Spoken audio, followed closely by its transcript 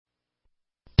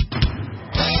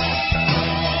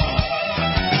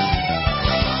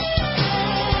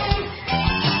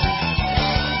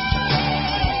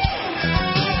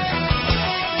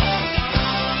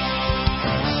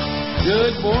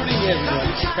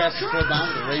Pastor Troy Baum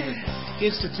of the Raven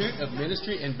Institute of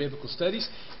Ministry and Biblical Studies.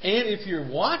 And if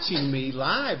you're watching me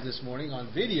live this morning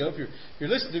on video, if you're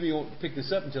listening to me, you won't pick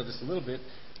this up until just a little bit,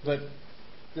 but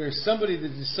there's somebody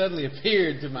that just suddenly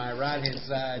appeared to my right-hand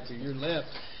side, to your left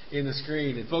in the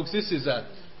screen. And folks, this is,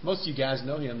 most of you guys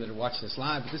know him that are watching us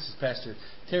live, but this is Pastor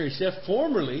Terry Sheff,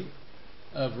 formerly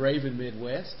of Raven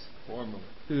Midwest,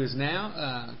 who has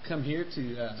now come here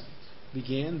to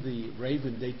begin the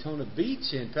Raven Daytona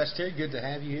Beach. And Pastor Terry, good to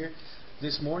have you here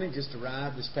this morning. Just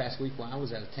arrived this past week while I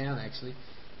was out of town, actually.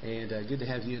 And good to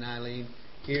have you and Eileen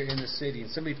here in the city. And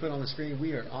somebody put on the screen,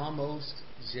 we are almost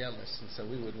jealous. And so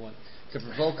we would want to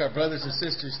provoke our brothers and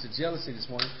sisters to jealousy this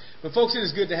morning. But folks, it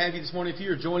is good to have you this morning. If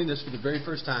you are joining us for the very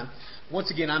first time, once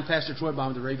again, I'm Pastor Troy Baum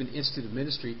of the Raven Institute of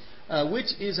Ministry,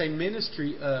 which is a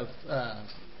ministry of...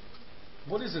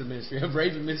 what is it, a ministry? Of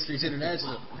Raven Ministries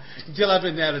International. Until I've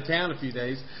been out of town a few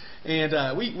days. And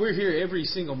we're here every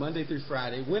single Monday through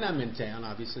Friday, when I'm in town,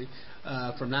 obviously,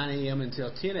 from 9 a.m. until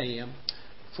 10 a.m.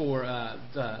 for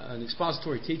an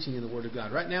expository teaching in the Word of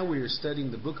God. Right now we are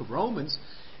studying the book of Romans.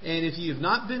 And if you have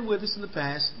not been with us in the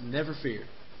past, never fear.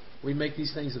 We make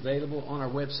these things available on our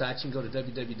website. You can go to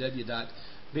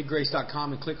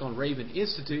www.biggrace.com and click on Raven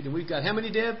Institute. And we've got, how many,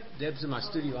 Deb? Deb's in my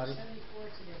studio audience.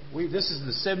 This is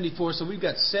the 74, so we've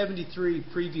got 73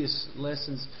 previous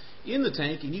lessons in the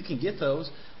tank, and you can get those.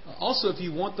 Also, if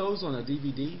you want those on a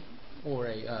DVD or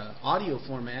a audio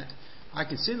format, I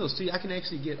can send those to you. I can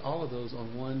actually get all of those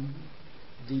on one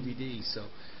DVD. So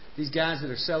these guys that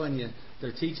are selling you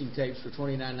their teaching tapes for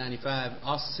 $29.95,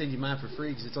 I'll send you mine for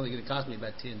free because it's only going to cost me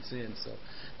about 10 cents. So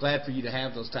glad for you to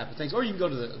have those type of things. Or you can go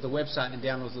to the website and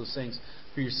download those things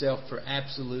for yourself for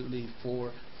absolutely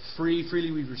for free.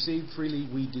 Freely we've received, freely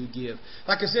we do give.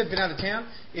 Like I said, been out of town.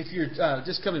 If you're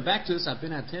just coming back to us, I've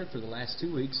been out of town for the last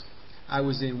 2 weeks. I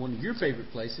was in one of your favorite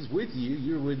places with you.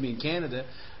 You were with me in Canada.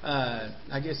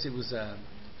 I guess it was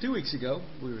 2 weeks ago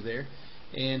we were there.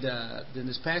 And then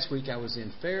this past week I was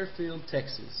in Fairfield,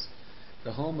 Texas,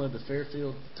 the home of the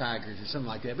Fairfield Tigers or something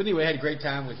like that. But anyway, I had a great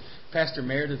time with Pastor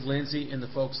Meredith Lindsay and the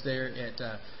folks there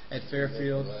at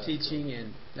Fairfield teaching.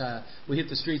 And we hit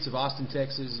the streets of Austin,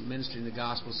 Texas, ministering the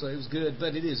gospel. So it was good.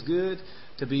 But it is good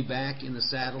to be back in the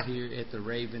saddle here at the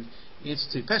Raven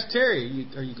Institute. Pastor Terry,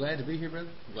 are you glad to be here, brother?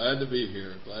 Glad to be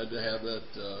here. Glad to have that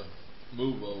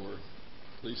move over,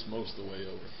 at least most of the way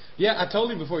over. Yeah, I told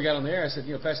him before we got on the air, I said,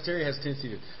 Pastor Terry has a tendency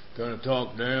to kind of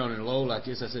talk down and low like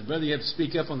this. I said, brother, you have to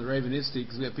speak up on the Raven Institute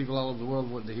because we have people all over the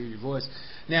world wanting to hear your voice.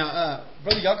 Now,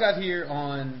 brother, y'all got here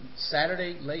on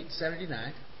Saturday, late Saturday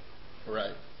night.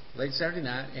 Right. Late Saturday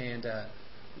night, and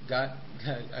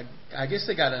I guess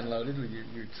they got unloaded with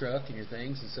your truck and your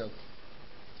things. And so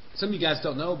some of you guys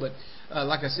don't know, but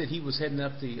like I said, he was heading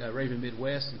up the Raven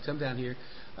Midwest and come down here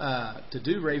to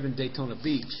do Raven Daytona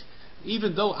Beach.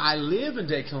 Even though I live in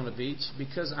Daytona Beach,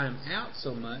 because I'm out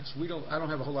so much, I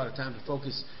don't have a whole lot of time to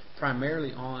focus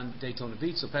primarily on Daytona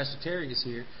Beach. So Pastor Terry is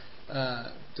here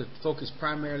to focus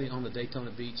primarily on the Daytona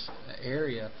Beach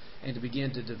area and to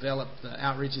begin to develop the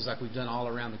outreaches like we've done all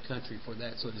around the country for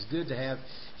that. So it is good to have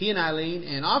he and Eileen,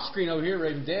 and off screen over here,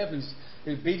 Raven Deb,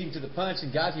 who beat him to the punch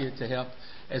and got here to help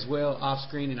as well off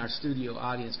screen in our studio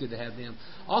audience. Good to have them.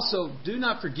 Also, do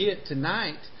not forget,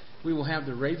 tonight we will have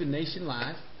the Raven Nation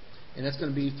Live. And that's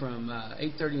going to be from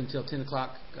 8:30 until 10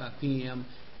 o'clock p.m.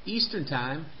 Eastern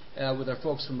Time with our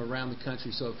folks from around the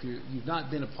country. So if you've not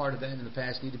been a part of that in the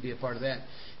past, you need to be a part of that.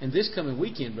 And this coming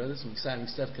weekend, brother, some exciting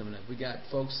stuff coming up. We got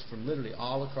folks from literally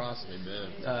all across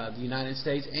the United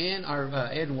States. And our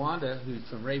Ed and Wanda, who's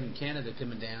from Raven, Canada,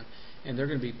 coming down. And they're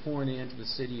going to be pouring into the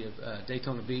city of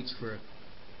Daytona Beach for a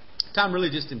time really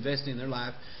just investing in their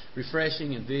life,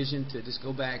 refreshing and vision to just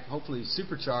go back, hopefully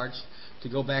supercharged, to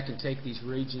go back and take these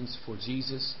regions for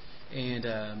Jesus and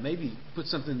maybe put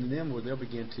something in them where they'll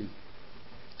begin to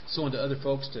sow into other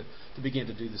folks to begin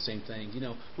to do the same thing.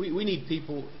 We need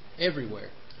people everywhere.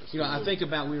 I think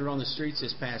about, we were on the streets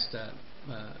this past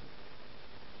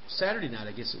Saturday night,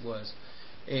 I guess it was.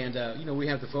 And, we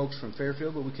have the folks from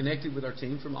Fairfield, but we connected with our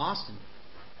team from Austin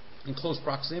in close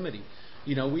proximity.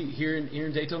 We here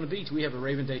in Daytona Beach, we have a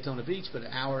Raven Daytona Beach, but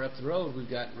an hour up the road, we've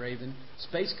got Raven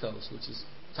Space Coast, which is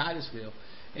Titusville.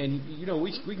 And,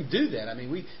 we can do that. I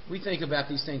mean, we think about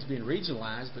these things being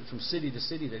regionalized, but from city to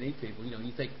city they need people.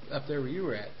 You think up there where you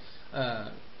were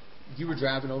at, you were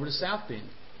driving over to South Bend.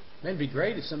 Man, it'd be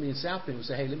great if somebody in South Bend would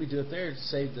say, hey, let me do it there to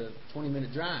save the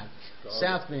 20-minute drive.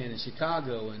 South Bend and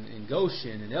Chicago and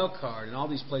Goshen and Elkhart and all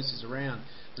these places around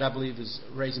that I believe is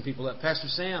raising people up. Pastor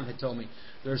Sam had told me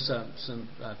there's some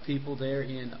people there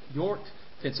in York,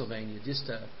 Pennsylvania,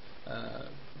 just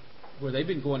where they've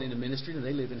been going into ministry, and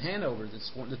they live in Hanover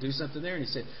that's wanting to do something there. And he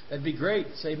said, that'd be great.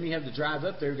 Save me having to drive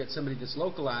up there. We've got somebody that's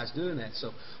localized doing that.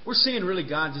 So we're seeing really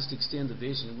God just extend the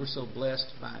vision. And we're so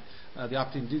blessed by the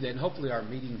opportunity to do that. And hopefully our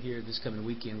meeting here this coming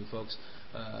weekend with folks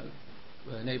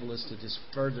enable us to just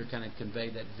further kind of convey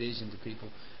that vision to people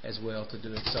as well to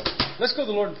do it. So let's go to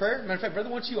the Lord in prayer. Matter of fact, brother,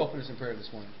 why don't you open us in prayer this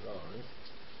morning? All right.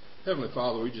 Heavenly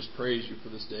Father, we just praise you for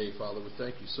this day, Father. We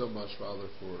thank you so much, Father,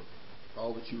 for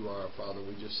all that you are, Father.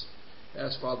 We just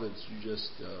ask, Father, that you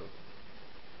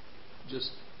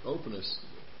just open us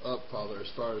up, Father,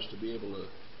 as far as to be able to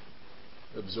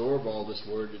absorb all this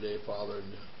word today, Father.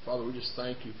 And Father, we just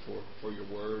thank you for your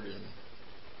word and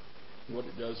what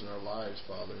it does in our lives,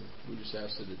 Father. And we just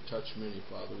ask that it touch many,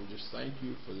 Father. We just thank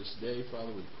you for this day,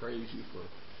 Father. We praise you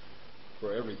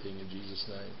for everything in Jesus'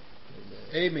 name. Amen.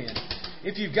 Amen.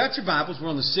 If you've got your Bibles, we're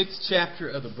on the 6th chapter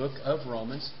of the book of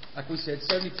Romans. Like we said,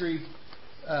 73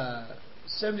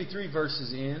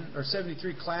 verses in, or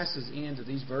 73 classes into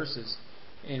these verses.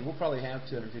 And we'll probably have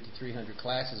 250, 300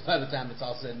 classes by the time it's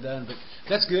all said and done. But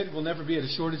that's good. We'll never be at a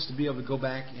shortage to be able to go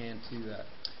back and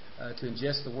to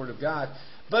ingest the Word of God.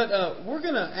 But we're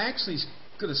going to actually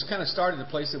kind of start at a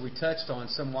place that we touched on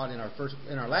somewhat in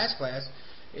our last class.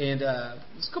 And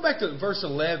let's go back to verse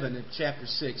 11 in chapter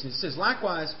 6. And it says,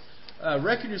 likewise,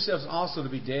 reckon yourselves also to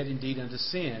be dead indeed unto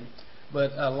sin,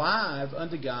 but alive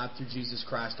unto God through Jesus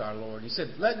Christ our Lord. And he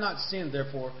said, let not sin,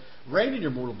 therefore, reign in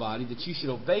your mortal body, that you should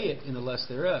obey it in the lust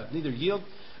thereof. Neither yield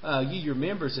ye your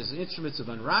members as instruments of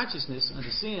unrighteousness unto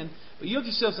sin, but yield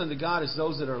yourselves unto God as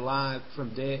those that are alive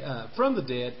from the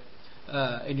dead,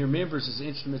 and your members as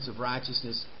instruments of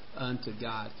righteousness unto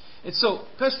God. And so,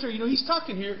 Pastor, he's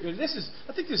talking here, and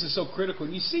I think this is so critical.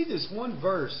 And you see this one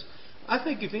verse. I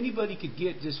think if anybody could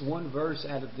get just one verse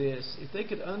out of this, if they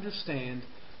could understand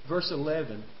verse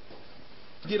 11,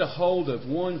 get a hold of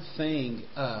one thing,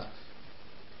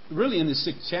 really in this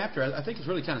 6th chapter, I think it's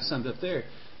really kind of summed up there,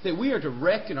 that we are to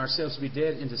reckon ourselves to be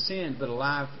dead into sin, but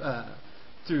alive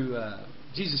through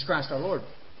Jesus Christ our Lord.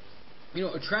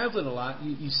 Traveling a lot,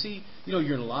 you see, you're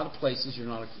in a lot of places, you're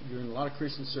in a lot of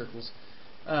Christian circles,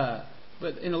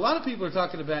 but a lot of people are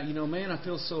talking about, man, I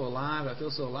feel so alive,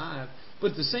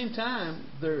 but at the same time,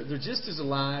 they're just as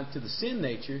alive to the sin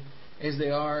nature as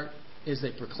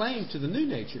they proclaim to the new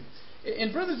nature.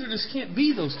 And brothers, there just can't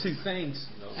be those two things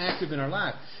active in our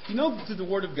life. Through the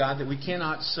Word of God that we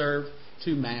cannot serve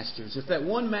two masters. If that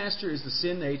one master is the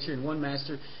sin nature and one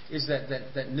master is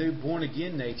that new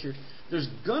born-again nature, there's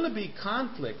going to be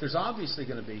conflict. There's obviously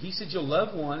going to be. He said you'll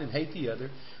love one and hate the other,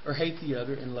 or hate the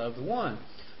other and love the one.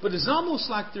 But it's almost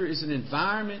like there is an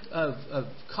environment of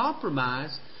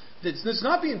compromise that's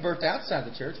not being birthed outside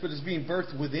the church, but is being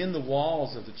birthed within the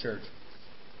walls of the church.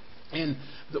 And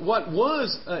what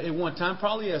was at one time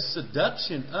probably a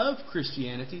seduction of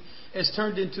Christianity has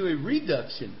turned into a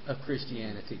reduction of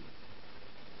Christianity.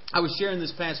 I was sharing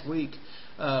this past week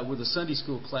with a Sunday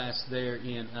school class there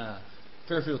in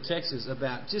Fairfield, Texas,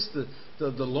 about just the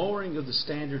lowering of the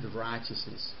standard of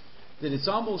righteousness. That it's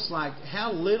almost like,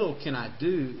 how little can I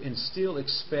do and still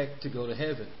expect to go to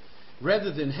heaven?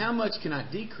 Rather than how much can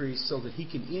I decrease so that He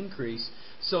can increase,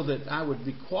 so that I would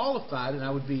be qualified and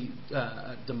I would be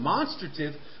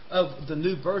demonstrative of the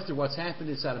new birth or what's happened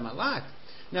inside of my life.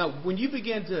 Now, when you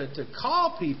begin to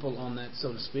call people on that,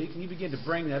 so to speak, and you begin to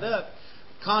bring that up,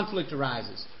 conflict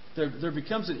arises. There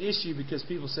becomes an issue because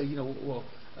people say,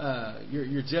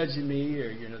 you're judging me,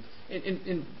 or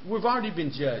and we've already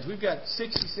been judged. We've got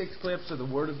 66 clips of the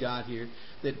Word of God here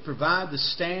that provide the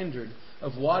standard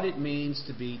of what it means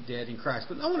to be dead in Christ.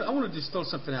 But I want to just throw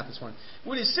something out this morning.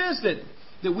 When it says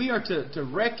that we are to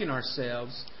reckon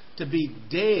ourselves to be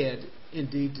dead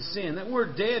indeed to sin, that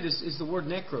word dead is the word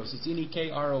nekros. It's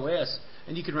Nekros,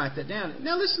 and you can write that down.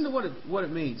 Now listen to what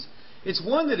it means. It's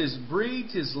one that has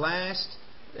breathed his last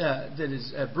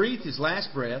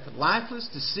breath, lifeless,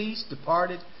 deceased,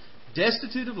 departed,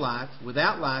 destitute of life,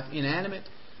 without life, inanimate,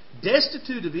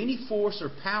 destitute of any force or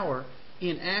power,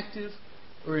 inactive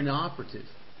or inoperative.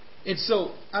 And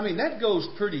so,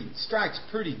 that strikes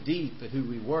pretty deep at who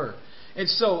we were. And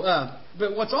so,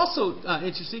 but what's also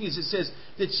interesting is it says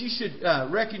that you should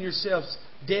reckon yourselves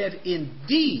dead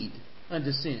indeed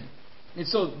unto sin. And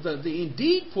so the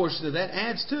indeed portion of that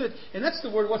adds to it. And that's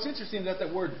the word. What's interesting about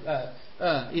that word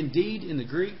indeed in the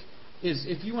Greek is,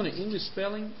 if you want an English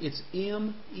spelling, it's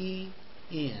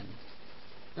M-E-N.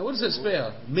 Now what does that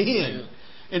spell? Men.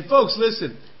 And folks,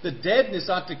 listen, the deadness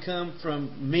ought to come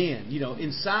from men,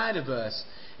 inside of us.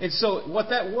 And so what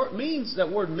that word means,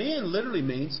 that word men literally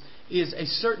means, is a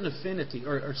certain affinity,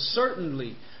 or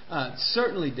certainly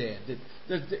dead.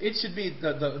 It should be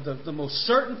the most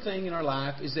certain thing in our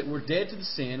life is that we're dead to the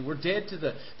sin, we're dead to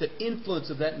the influence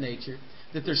of that nature,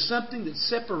 that there's something that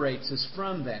separates us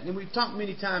from that. And we've talked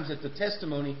many times that the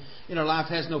testimony in our life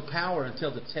has no power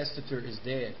until the testator is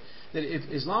dead. That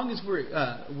as long as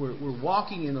we're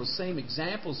walking in those same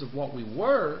examples of what we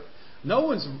were, no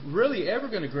one's really ever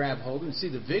going to grab hold and see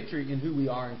the victory in who we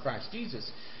are in Christ Jesus.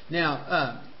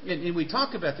 Now, and we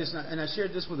talk about this, and I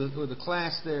shared this with a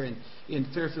class there in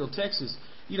Fairfield, Texas.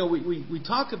 You know, we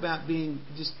talk about being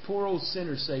just poor old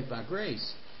sinners saved by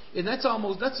grace, and that's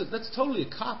totally a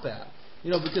cop out. You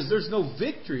know, because there's no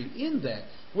victory in that.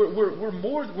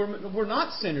 We're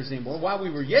not sinners anymore. While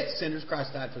we were yet sinners,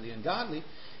 Christ died for the ungodly,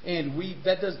 and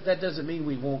that doesn't mean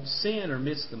we won't sin or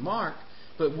miss the mark.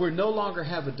 But we no longer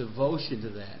have a devotion to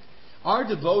that. Our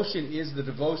devotion is the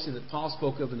devotion that Paul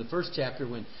spoke of in the first chapter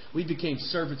when we became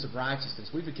servants of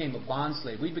righteousness. We became a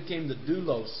bondslave. We became the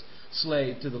doulos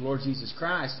slave to the Lord Jesus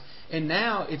Christ. And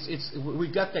now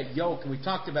we've got that yoke, and we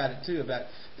talked about it too, about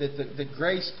that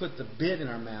grace put the bit in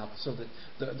our mouth so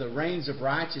that the reins of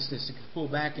righteousness can pull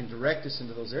back and direct us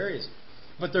into those areas.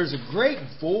 But there's a great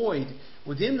void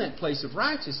within that place of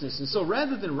righteousness. And so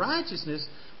rather than righteousness,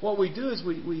 what we do is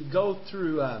we go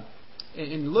through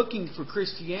in looking for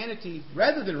Christianity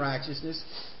rather than righteousness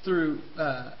through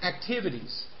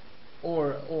activities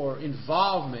or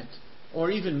involvement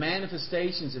or even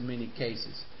manifestations in many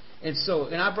cases. And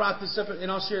I brought this up,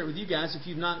 and I'll share it with you guys. If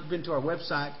you've not been to our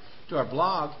website, to our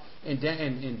blog, and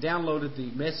downloaded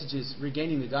the messages,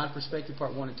 Regaining the God Perspective,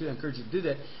 Part 1 and 2, I encourage you to do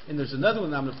that. And there's another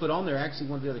one that I'm going to put on there, actually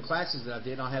one of the other classes that I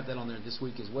did. I'll have that on there this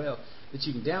week as well, that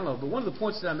you can download. But one of the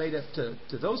points that I made up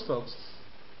to those folks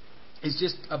is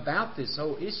just about this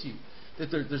whole issue.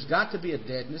 That there's got to be a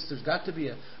deadness, there's got to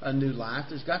be a new life,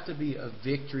 there's got to be a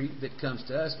victory that comes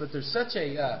to us. But there's such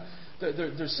a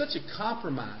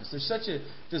compromise. There's such a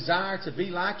desire to be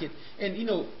like it. And, you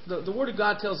know, the Word of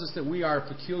God tells us that we are a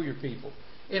peculiar people.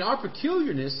 And our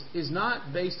peculiarness is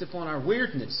not based upon our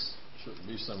weirdness. Shouldn't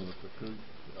be some of the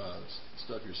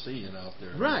stuff you're seeing out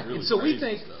there. Right. Really, and so we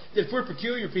think stuff. that if we're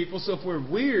peculiar people, so if we're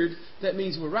weird, that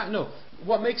means we're right. No.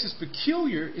 What makes us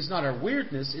peculiar is not our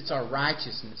weirdness, it's our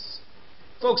righteousness.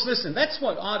 Folks, listen, that's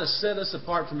what ought to set us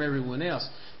apart from everyone else.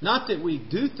 Not that we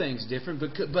do things different,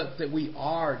 but that we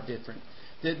are different.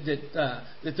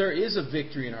 That there is a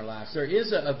victory in our lives. There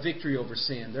is a victory over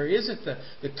sin. There isn't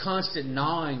the constant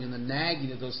gnawing and the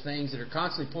nagging of those things that are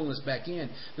constantly pulling us back in.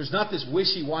 There's not this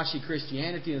wishy-washy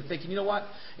Christianity and thinking, you know what?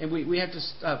 And we have to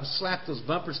slap those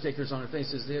bumper stickers on our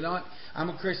face. Says, you know what? I'm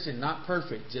a Christian, not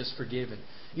perfect, just forgiven.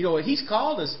 You know, He's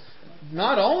called us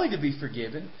not only to be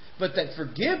forgiven, but that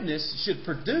forgiveness should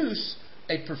produce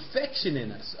a perfection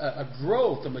in us, a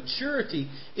growth, a maturity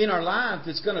in our life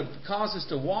that's going to cause us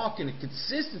to walk in a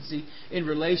consistency in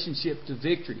relationship to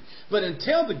victory. But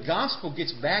until the gospel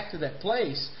gets back to that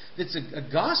place, that's a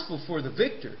gospel for the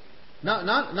victor. Not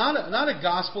a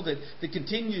gospel that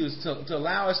continues to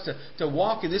allow us to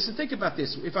walk in this. And think about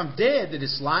this. If I'm dead, that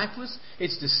it's lifeless,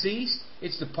 it's deceased,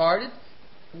 it's departed.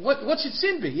 What should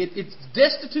sin be? It's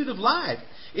destitute of life.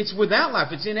 It's without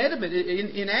life. It's inanimate.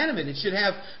 It should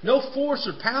have no force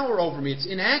or power over me. It's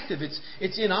inactive.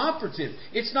 It's inoperative.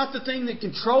 It's not the thing that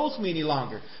controls me any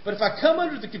longer. But if I come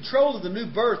under the control of the new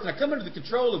birth and I come under the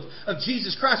control of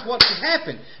Jesus Christ, what should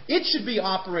happen? It should be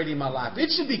operating my life.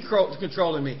 It should be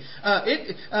controlling me.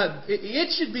 It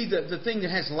should be the thing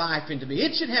that has life into me.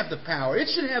 It should have the power. It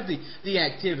should have the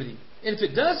activity. And if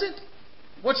it doesn't,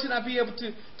 what should I be able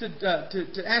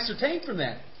to ascertain from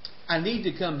that? I need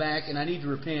to come back and I need to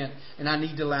repent and I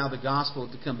need to allow the gospel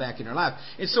to come back in our life.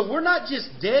 And so we're not just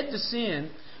dead to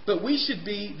sin, but we should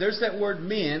be, there's that word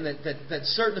men, that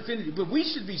certain affinity, but we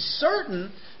should be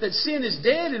certain that sin is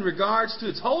dead in regards to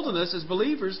its hold on us as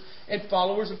believers and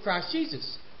followers of Christ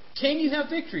Jesus. Can you have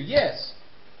victory? Yes.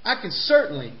 I can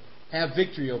certainly have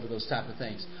victory over those type of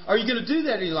things. Are you going to do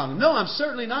that any longer? No, I'm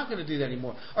certainly not going to do that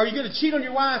anymore. Are you going to cheat on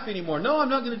your wife anymore? No, I'm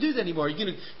not going to do that anymore. Are you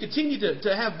going to continue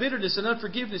to have bitterness and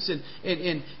unforgiveness and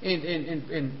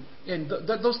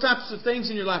those types of things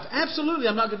in your life? Absolutely,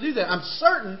 I'm not going to do that. I'm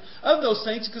certain of those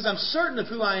things because I'm certain of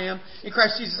who I am in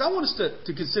Christ Jesus. I want us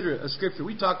to consider a scripture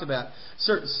we talked about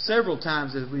several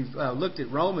times as we've looked at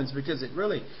Romans, because it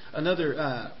really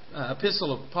another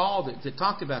epistle of Paul that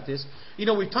talked about this. You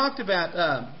know, we've talked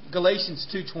about Galatians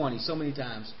 2:20 so many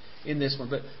times in this one,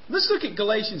 but let's look at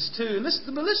Galatians 2 and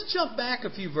let's jump back a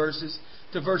few verses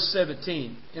to verse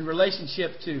 17 in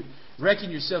relationship to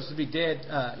reckon yourselves to be dead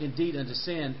indeed unto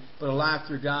sin, but alive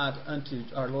through God unto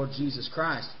our Lord Jesus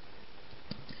Christ.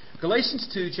 Galatians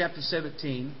 2, chapter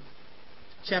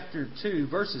 2,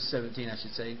 verses 17, I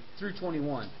should say, through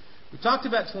 21. We talked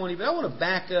about 20, but I want to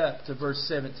back up to verse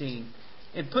 17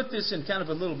 and put this in kind of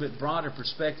a little bit broader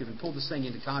perspective and pull this thing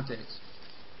into context.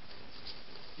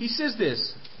 He says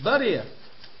this, but if.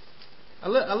 I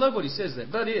love what he says there,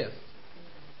 but if.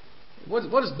 What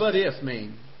does but if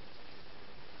mean?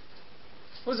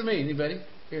 What does it mean, anybody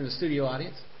here in the studio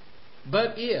audience?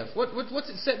 But if. What's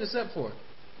it setting us up for?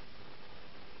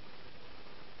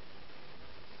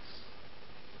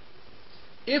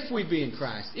 If we be in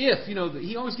Christ. If, he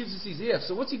always gives us these ifs.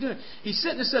 So what's he doing? He's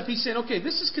setting us up. He's saying, okay,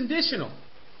 this is conditional.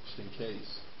 Just in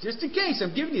case. Just in case.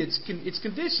 I'm giving you, it's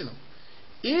conditional.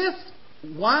 If,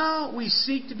 while we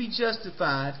seek to be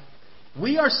justified,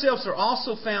 we ourselves are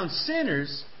also found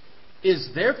sinners, is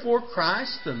therefore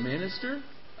Christ the minister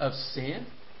of sin?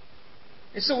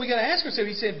 And so we got to ask ourselves,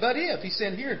 he said, but if. He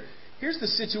said, here's the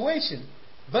situation.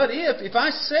 But if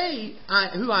I say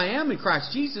who I am in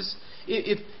Christ Jesus,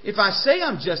 if I say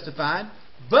I'm justified,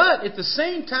 but at the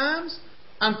same time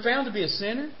I'm found to be a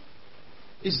sinner,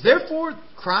 is therefore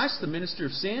Christ the minister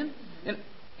of sin? And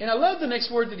I love the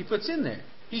next word that he puts in there.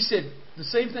 He said the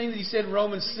same thing that he said in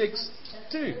Romans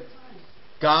 6:2.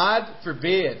 God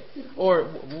forbid.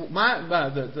 Or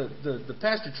the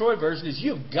Pastor Troy version is,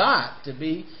 you've got to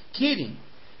be kidding.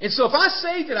 And so if I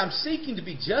say that I'm seeking to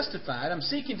be justified, I'm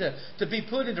seeking to be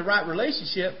put into right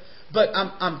relationship, but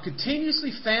I'm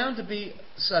continuously found to be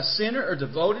a sinner or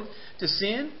devoted to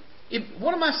sin,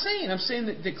 what am I saying? I'm saying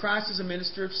that Christ is a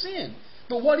minister of sin.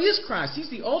 But what is Christ?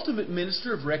 He's the ultimate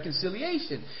minister of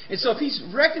reconciliation. And so if He's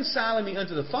reconciling me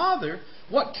unto the Father,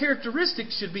 what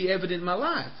characteristics should be evident in my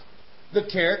life? The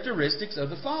characteristics of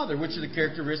the Father, which are the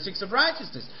characteristics of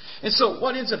righteousness. And so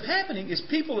what ends up happening is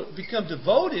people become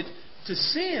devoted to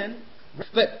sin.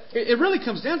 But it really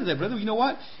comes down to that, brother. You know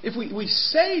what? If we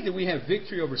say that we have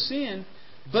victory over sin,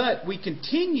 but we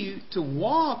continue to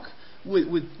walk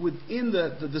within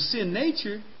the sin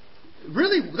nature,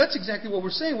 really, that's exactly what we're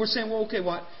saying. We're saying, well, okay,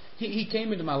 what? He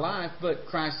came into my life, but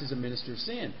Christ is a minister of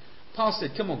sin. Paul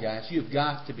said, come on, guys, you've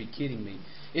got to be kidding me.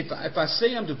 If I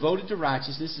say I'm devoted to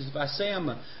righteousness, if I say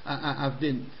I've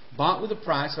been bought with a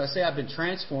price, if I say I've been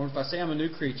transformed, if I say I'm a new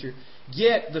creature,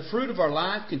 yet the fruit of our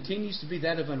life continues to be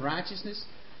that of unrighteousness,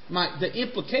 the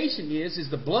implication is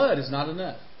the blood is not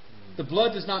enough. The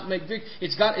blood does not make victory.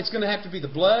 It's going to have to be the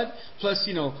blood plus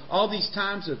all these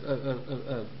times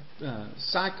of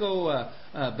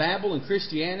psycho-babble in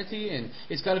Christianity, and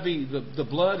it's got to be the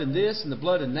blood and this and the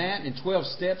blood and that, and 12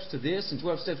 steps to this and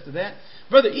 12 steps to that.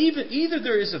 Brother, either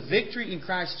there is a victory in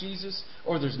Christ Jesus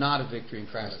or there's not a victory in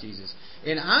Christ Jesus.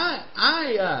 And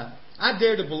I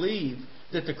dare to believe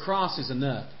that the cross is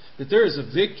enough. That there is a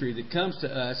victory that comes to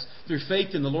us through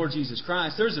faith in the Lord Jesus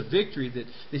Christ. There's a victory that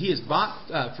He has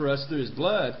bought for us through His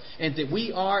blood, and that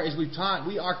we are, as we've taught,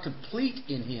 we are complete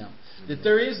in Him. That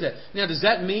there is that. Now, does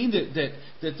that mean that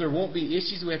there won't be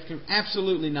issues we have to?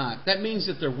 Absolutely not. That means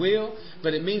that there will,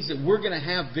 but it means that we're going to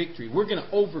have victory. We're going to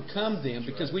overcome them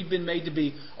because we've been made to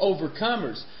be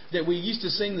overcomers. That we used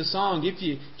to sing the song, if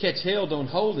you catch hell, don't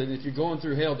hold it. And if you're going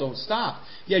through hell, don't stop.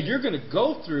 Yeah, you're going to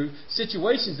go through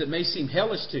situations that may seem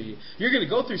hellish to you. You're going to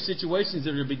go through situations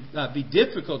that are going to be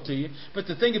difficult to you. But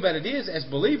the thing about it is, as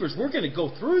believers, we're going to go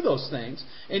through those things.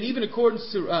 And even according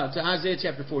to Isaiah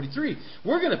chapter 43,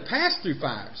 we're going to pass through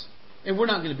fires, and we're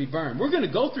not going to be burned. We're going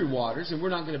to go through waters, and we're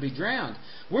not going to be drowned.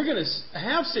 We're going to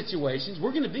have situations.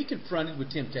 We're going to be confronted with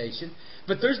temptation,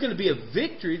 but there's going to be a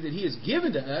victory that He has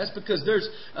given to us, because there's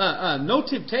no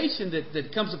temptation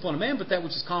that comes upon a man but that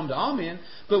which is common to all men.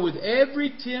 But with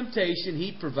every temptation,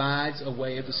 He provides a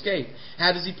way of escape.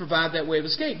 How does He provide that way of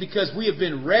escape? Because we have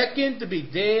been reckoned to be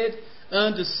dead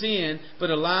unto sin, but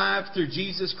alive through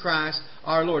Jesus Christ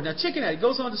our Lord. Now check it out. It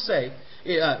goes on to say,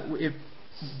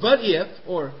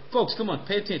 folks, come on,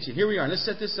 pay attention. Here we are. Let's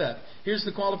set this up. Here's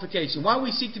the qualification. While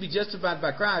we seek to be justified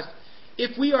by Christ,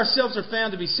 if we ourselves are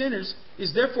found to be sinners,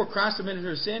 is therefore Christ the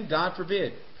minister of sin? God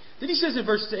forbid. Then he says in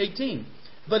verse 18,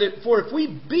 for if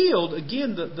we build,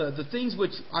 again, the things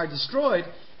which are destroyed,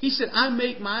 he said, I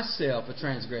make myself a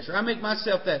transgressor. I make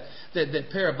myself that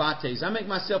parabates. I make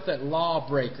myself that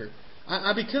lawbreaker.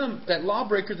 I become that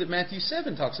lawbreaker that Matthew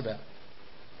 7 talks about.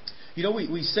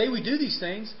 We say we do these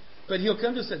things, but He'll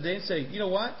come to us that day and say, you know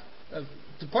what?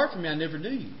 Depart from me, I never knew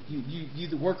you. You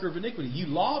the worker of iniquity. You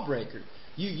lawbreaker.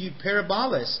 You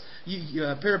paraboles.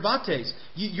 Parabates.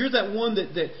 You're that one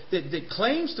that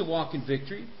claims to walk in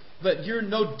victory, but you're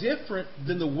no different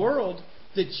than the world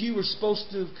that you were supposed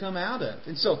to have come out of.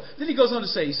 And so then he goes on to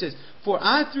say, he says, for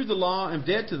I through the law am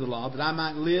dead to the law, that I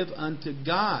might live unto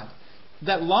God.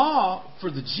 That law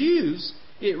for the Jews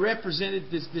it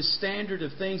represented this standard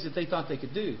of things that they thought they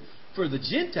could do. For the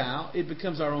Gentile, it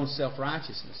becomes our own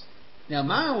self-righteousness. Now,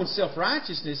 my own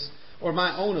self-righteousness or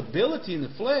my own ability in the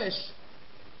flesh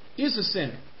is a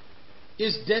sinner,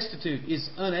 is destitute, is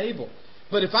unable.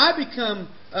 But if I become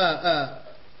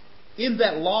in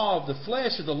that law of the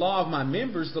flesh or the law of my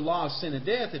members, the law of sin and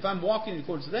death, if I'm walking in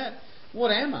accordance to that, what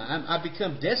am I? I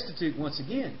become destitute once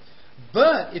again.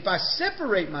 But if I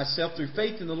separate myself through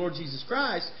faith in the Lord Jesus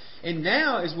Christ, and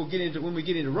now as when we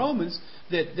get into Romans,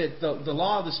 that the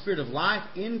law of the Spirit of life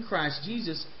in Christ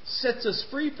Jesus sets us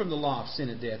free from the law of sin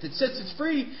and death. It sets us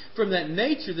free from that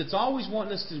nature that's always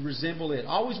wanting us to resemble it,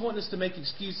 always wanting us to make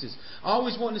excuses,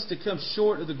 always wanting us to come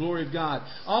short of the glory of God,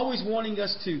 always wanting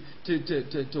us to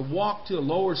walk to a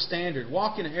lower standard,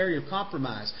 walk in an area of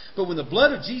compromise. But when the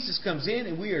blood of Jesus comes in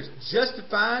and we are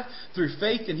justified through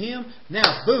faith in Him,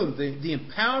 now boom, the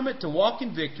empowerment to walk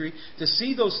in victory, to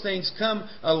see those things come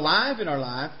alive in our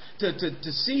life,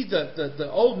 to see the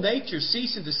old nature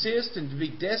cease and desist and to be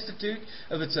destitute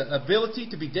of its ability,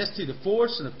 to be destitute of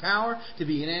force and of power, to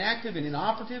be inactive and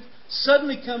inoperative,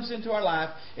 suddenly comes into our life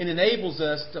and enables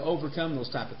us to overcome those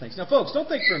type of things. Now, folks, don't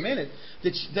think for a minute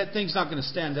that thing's not going to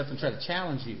stand up and try to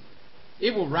challenge you.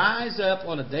 It will rise up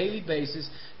on a daily basis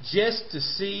just to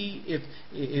see if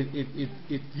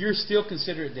you're still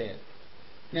considered dead.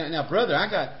 Now, brother, I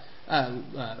got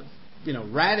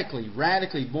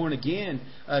radically born again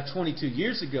 22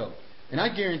 years ago. And I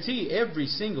guarantee every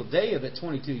single day of that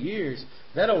 22 years,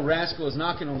 that old rascal is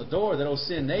knocking on the door, that old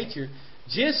sin nature,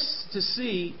 just to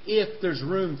see if there's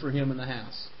room for him in the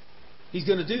house. He's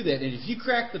going to do that. And if you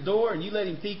crack the door and you let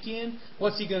him peek in,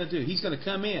 what's he going to do? He's going to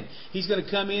come in. He's going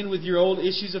to come in with your old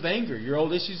issues of anger, your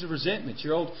old issues of resentment,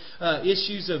 your old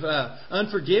issues of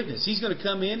unforgiveness. He's going to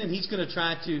come in and he's going to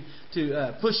try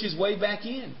to push his way back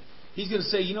in. He's going to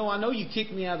say, I know you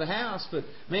kicked me out of the house, but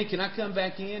man, can I come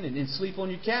back in and sleep on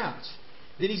your couch?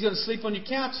 Then he's going to sleep on your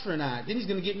couch for a night. Then he's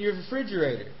going to get in your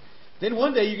refrigerator. Then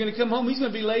one day you're going to come home, he's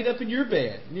going to be laid up in your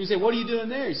bed. And you say, what are you doing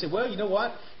there? You say, well, you know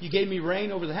what? You gave me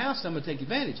reign over the house, and I'm going to take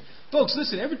advantage. Folks,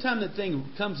 listen, every time that thing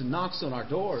comes and knocks on our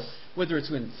door, whether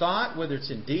it's in thought, whether it's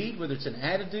in deed, whether it's an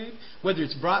attitude, whether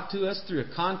it's brought to us through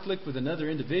a conflict with another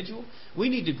individual, we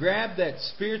need to grab that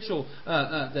spiritual,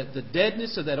 the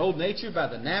deadness of that old nature by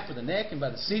the nape of the neck and by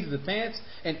the seat of the pants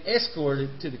and escort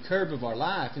it to the curb of our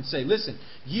life and say, listen,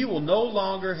 you will no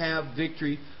longer have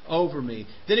victory over me.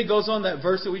 Then it goes on that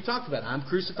verse that we talked about. I'm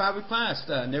crucified with Christ.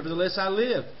 Nevertheless I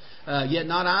live. Yet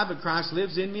not I, but Christ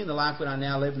lives in me. And the life that I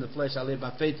now live in the flesh, I live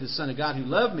by faith in the Son of God who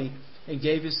loved me and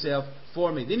gave Himself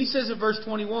for me. Then he says in verse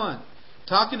 21,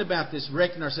 talking about this,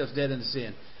 reckoning ourselves dead unto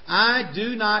sin, I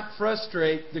do not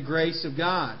frustrate the grace of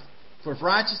God. For if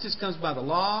righteousness comes by the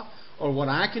law, or what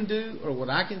I can do, or what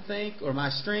I can think, or my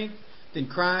strength, then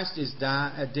Christ is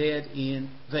dead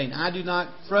in vain. I do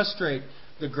not frustrate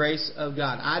the grace of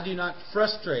God. I do not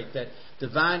frustrate that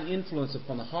divine influence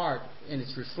upon the heart and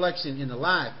its reflection in the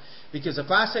life. Because if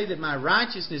I say that my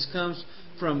righteousness comes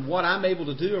from what I'm able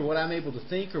to do or what I'm able to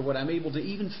think or what I'm able to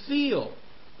even feel,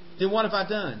 then what have I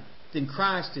done? Then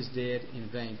Christ is dead in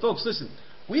vain. Folks, listen,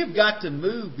 we have got to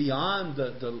move beyond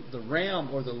the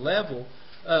realm or the level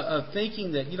of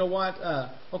thinking that,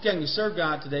 okay, I'm going to serve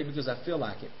God today because I feel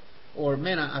like it. Or,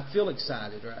 man, I feel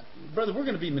excited. Or, brother, we're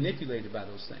going to be manipulated by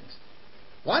those things.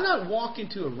 Why not walk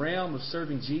into a realm of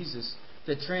serving Jesus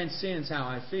that transcends how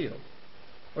I feel?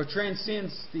 Or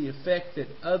transcends the effect that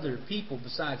other people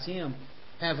besides Him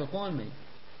have upon me?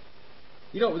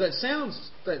 That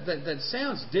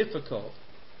sounds difficult.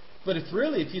 But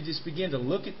if you just begin to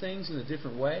look at things in a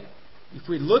different way, if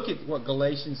we look at what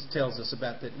Galatians tells us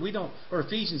about that, or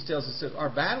Ephesians tells us that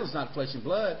our battle is not flesh and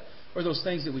blood, or those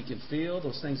things that we can feel,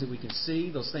 those things that we can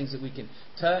see, those things that we can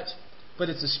touch, but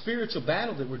it's a spiritual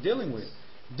battle that we're dealing with.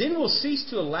 Then we'll cease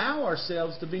to allow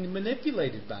ourselves to be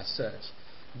manipulated by such.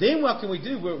 Then what can we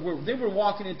do? We're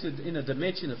walking in a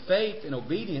dimension of faith and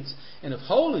obedience and of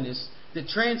holiness that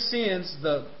transcends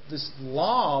this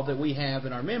law that we have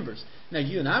in our members. Now,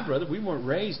 you and I, brother, we weren't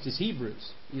raised as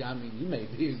Hebrews. You may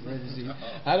be raised as Hebrews.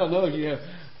 I don't know if you have.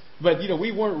 But,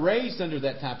 we weren't raised under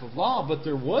that type of law. But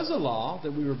there was a law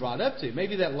that we were brought up to.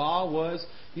 Maybe that law was,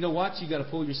 you got to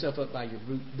pull yourself up by your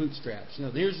bootstraps.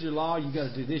 Here's your law. You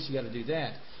got to do this. You got to do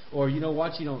that. Or,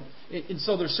 And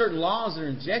so there's certain laws that are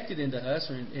injected into us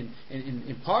or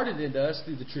imparted into us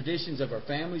through the traditions of our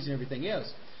families and everything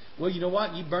else. Well, you know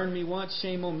what? You burned me once,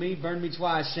 shame on me. Burned me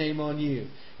twice, shame on you.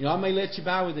 I may let you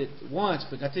by with it once,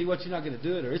 but I tell you what, you're not going to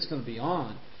do it or it's going to be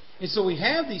on. And so we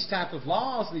have these type of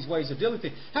laws and these ways of dealing with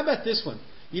things. How about this one?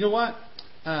 You know what?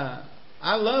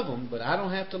 I love them, but I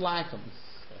don't have to like them.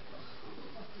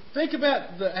 Think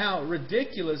about how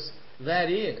ridiculous that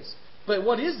is. But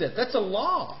what is that? That's a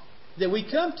law that we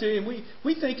come to, and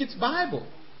we think it's Bible.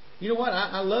 You know what?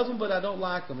 I love them, but I don't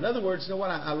like them. In other words, you know what?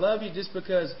 I love you just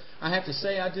because I have to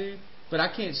say I do, but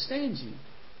I can't stand you.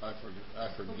 I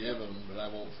forgive them, but I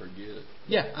won't forget.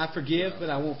 Yeah, I forgive, but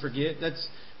I won't forget. That's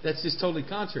just totally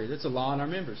contrary. That's a law in our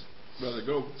members. Brother,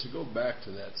 to go back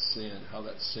to that sin, how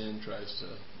that sin tries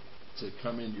to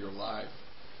come into your life.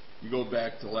 You go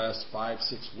back the last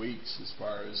 5-6 weeks as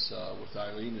far as with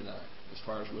Eileen and I, as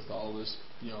far as with all this,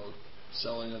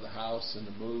 selling of the house and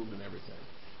the move and everything.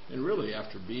 And really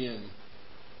after being,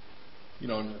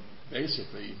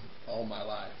 basically all my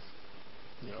life,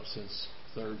 since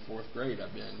 3rd, 4th grade,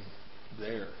 I've been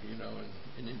there,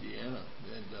 in Indiana,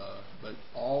 and but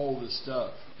all this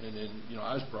stuff, and then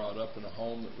I was brought up in a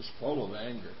home that was full of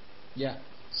anger. Yeah.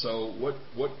 So what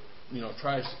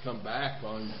tries to come back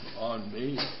on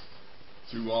me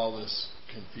through all this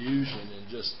confusion and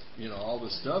just all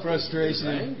this stuff, frustration,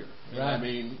 is anger. Right. I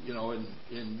mean, and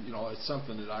it's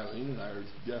something that Eileen and I are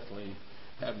definitely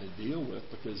having to deal with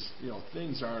because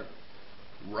things aren't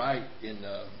right in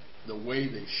the way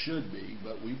they should be,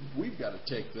 but we've got to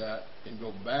take that and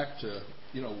go back to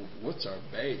what's our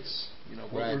base,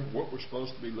 what we're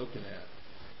supposed to be looking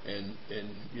at, and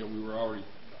we were already,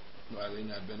 Eileen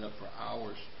and I have been up for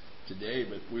hours today,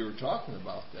 but we were talking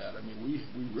about that. I mean,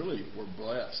 we really were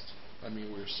blessed. I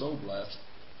mean, we're so blessed,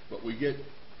 but we get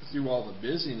through all the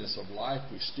busyness of life,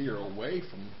 we steer away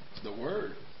from the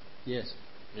Word. Yes.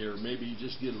 Or maybe you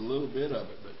just get a little bit of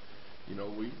it, but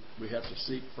we have to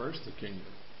seek first the kingdom.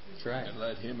 That's right. And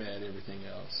let Him add everything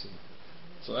else. And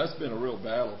so that's been a real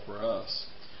battle for us.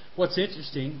 What's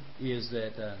interesting is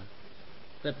that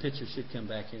that picture should come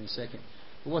back here in a second.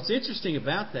 But what's interesting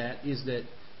about that is that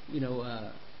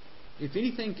if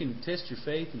anything can test your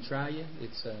faith and try you,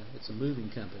 it's a moving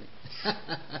company.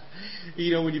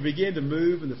 When you begin to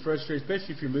move and the frustration,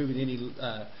 especially if you're moving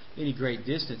any great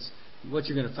distance, what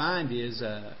you're going to find is,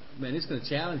 it's going to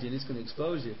challenge you and it's going to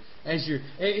expose you. And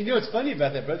it's funny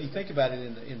about that, brother. You think about it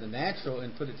in the natural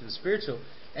and put it to the spiritual.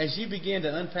 As you begin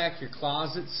to unpack your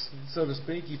closets, so to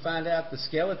speak, you find out the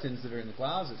skeletons that are in the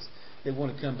closets that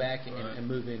want to come back and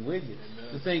move in with you.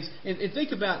 Amen. The things, and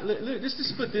think about. Let's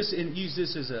just put this and use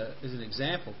this as an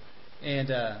example. And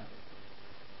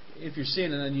if you're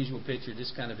seeing an unusual picture,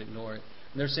 just kind of ignore it.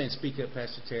 And they're saying, "Speak up,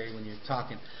 Pastor Terry," when you're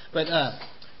talking. But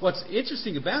what's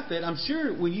interesting about that, I'm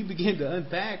sure when you begin to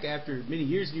unpack after many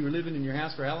years, you were living in your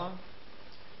house for how long?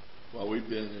 Well, we've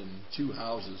been in 2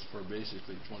 houses for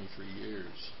basically 23 years.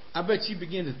 I bet you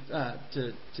begin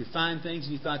to find things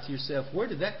and you thought to yourself, where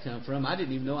did that come from? I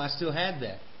didn't even know I still had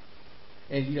that.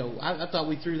 And, I thought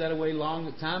we threw that away a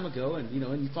long time ago. And,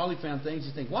 and you finally found things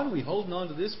you think, what are we holding on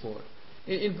to this for?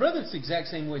 And brother, it's the exact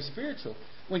same way spiritual.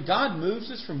 When God moves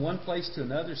us from one place to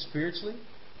another spiritually,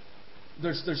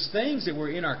 there's things that were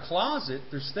in our closet,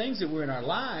 there's things that were in our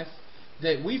life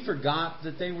that we forgot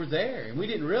that they were there. And we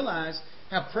didn't realize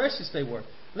how precious they were.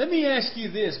 Let me ask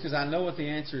you this, because I know what the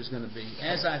answer is going to be.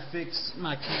 As I fix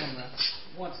my camera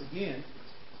once again,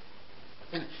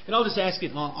 and I'll just ask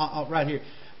it right here.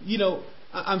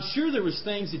 I'm sure there was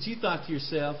things that you thought to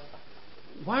yourself,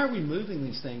 why are we moving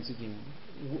these things again?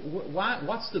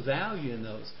 What's the value in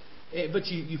those? But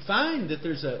you find that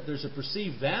there's a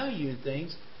perceived value in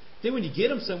things. Then when you get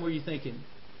them somewhere, you're thinking,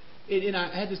 and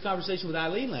I had this conversation with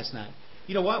Eileen last night.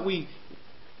 You know what?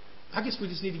 I guess we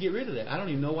just need to get rid of that. I don't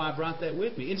even know why I brought that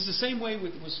with me. And it's the same way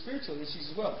with spiritual issues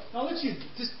as well. I'll let you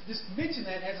just mention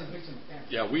that as I mention the camera.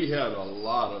 Yeah, we had a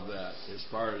lot of that as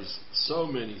far as so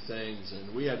many things.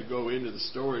 And we had to go into the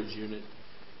storage unit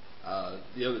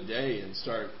the other day and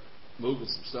start moving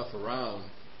some stuff around.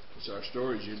 Because our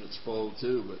storage unit's full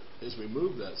too. But as we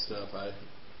moved that stuff,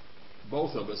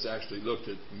 both of us actually looked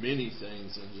at many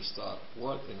things and just thought,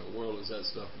 what in the world is that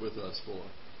stuff with us for?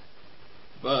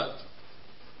 But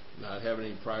not having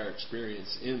any prior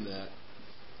experience in that,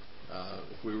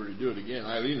 if we were to do it again,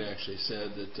 Eileen actually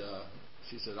said that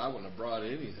she said, I wouldn't have brought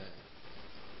anything.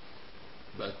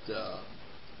 But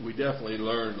we definitely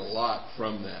learned a lot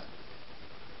from that.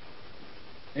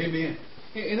 Amen.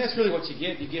 And that's really what you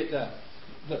get. You get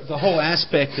the whole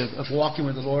aspect of walking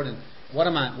with the Lord and what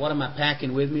am I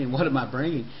packing with me and what am I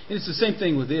bringing? And it's the same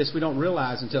thing with this. We don't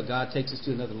realize until God takes us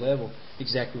to another level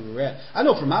exactly where we're at. I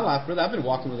know for my life, brother, I've been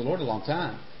walking with the Lord a long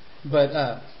time.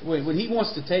 But when He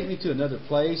wants to take me to another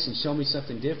place and show me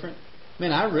something different,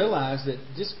 man, I realize that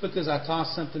just because I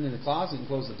tossed something in the closet and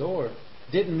closed the door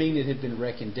didn't mean it had been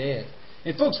reckoned dead.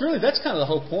 And folks, really, that's kind of the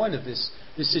whole point of this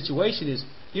situation is,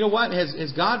 you know what?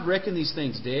 Has God reckoned these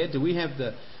things dead?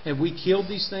 Have we killed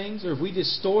these things, or have we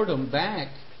just stored them back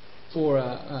for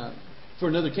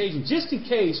another occasion, just in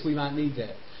case we might need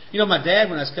that? You know, my dad,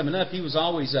 when I was coming up, he was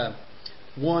always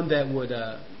one that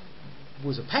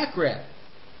was a pack rat.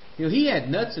 You know, he had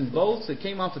nuts and bolts that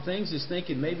came off of things just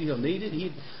thinking maybe he'll need it. He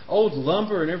had old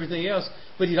lumber and everything else.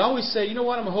 But he'd always say, you know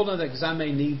what, I'm going to hold on to that because I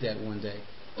may need that one day.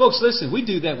 Folks, listen, we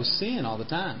do that with sin all the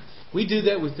time. We do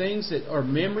that with things that are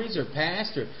memories or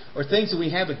past or things that we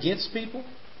have against people.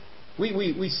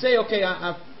 We say, okay,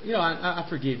 I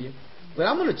forgive you. But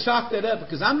I'm going to chalk that up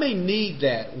because I may need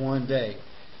that one day.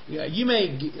 You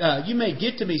may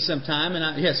get to me sometime,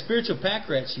 and spiritual pack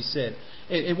rat, she said.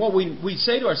 And what we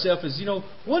say to ourselves is,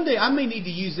 one day I may need to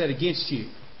use that against you.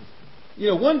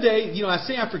 One day, I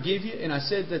say I forgive you, and I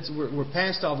said that we're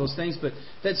past all those things, but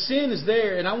that sin is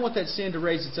there, and I want that sin to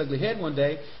raise its ugly head one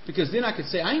day, because then I could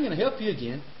say, I ain't going to help you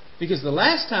again, because the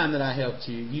last time that I helped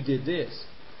you, you did this.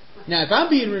 Now, if I'm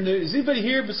being renewed, has anybody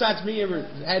here besides me ever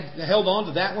held on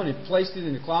to that one and placed it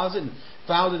in the closet and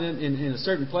filed it in a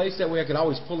certain place? That way I could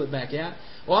always pull it back out.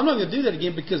 Well, I'm not going to do that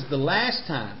again because the last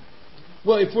time.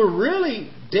 Well, if we're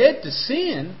really dead to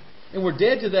sin and we're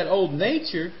dead to that old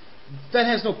nature, that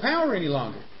has no power any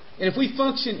longer. And if we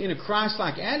function in a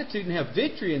Christ-like attitude and have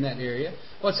victory in that area,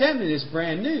 what's happening is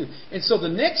brand new. And so the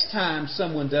next time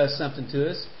someone does something to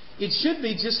us, it should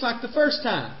be just like the first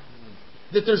time.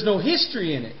 That there's no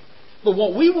history in it. But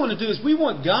what we want to do is we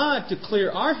want God to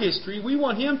clear our history. We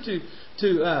want Him to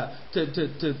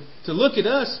look at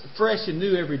us fresh and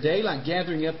new every day, like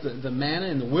gathering up the manna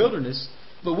in the wilderness.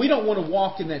 But we don't want to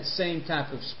walk in that same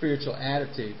type of spiritual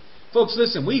attitude. Folks,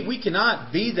 listen, we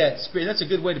cannot be that spirit. That's a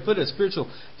good way to put it, a spiritual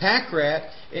pack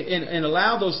rat, and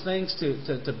allow those things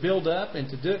to build up and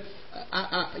to do it.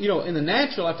 In the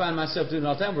natural, I find myself doing it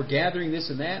all the time. We're gathering this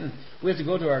and that, and we have to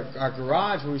go to our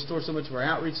garage where we store so much of our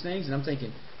outreach things, and I'm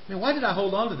thinking, man, why did I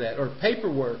hold on to that? Or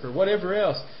paperwork or whatever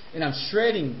else. And I'm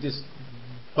shredding just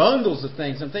bundles of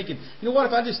things. I'm thinking, you know what,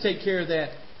 if I just take care of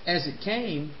that as it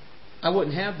came, I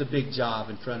wouldn't have the big job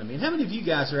in front of me. And how many of you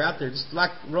guys are out there, just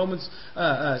like Romans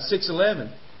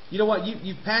 6:11? You know what,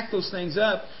 you pack those things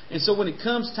up, and so when it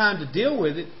comes time to deal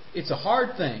with it, it's a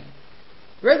hard thing.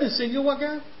 Rather than saying, you know what,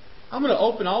 God, I'm going to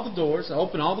open all the doors,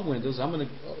 open all the windows, I'm going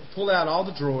to pull out all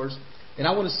the drawers, and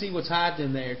I want to see what's hiding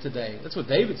in there today. That's what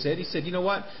David said. He said, you know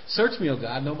what? Search me, O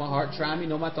God. Know my heart. Try me.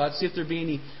 Know my thoughts. See if there be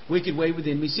any wicked way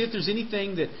within me. See if there's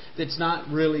anything that's not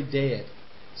really dead.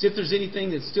 See if there's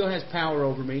anything that still has power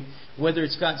over me. Whether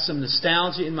it's got some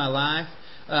nostalgia in my life.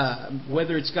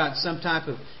 Whether it's got some type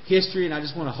of history and I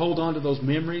just want to hold on to those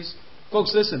memories.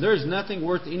 Folks, listen. There is nothing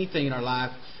worth anything in our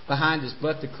life behind us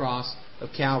but the cross of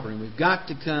Calvary. We've got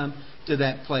to come to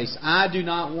that place. I do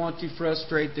not want to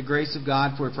frustrate the grace of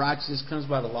God, for if righteousness comes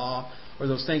by the law, or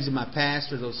those things in my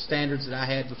past, or those standards that I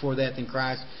had before that, then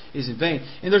Christ is in vain.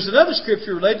 And there's another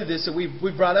scripture related to this that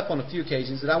we've brought up on a few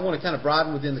occasions that I want to kind of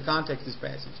broaden within the context of this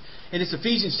passage. And it's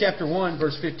Ephesians chapter 1,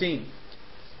 verse 15.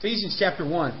 Ephesians chapter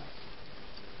 1.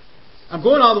 I'm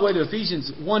going all the way to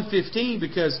Ephesians 1:15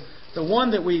 because the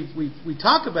one that we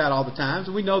talk about all the time,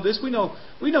 and we know this, we know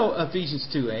Ephesians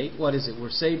 2:8. What is it? We're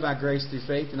saved by grace through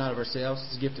faith and not of ourselves.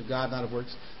 It's a gift of God, not of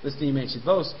works, lest any man should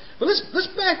boast. But let's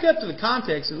back up to the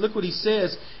context and look what he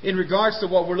says in regards to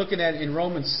what we're looking at in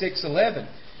Romans 6:11.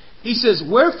 He says,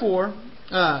 "Wherefore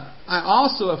I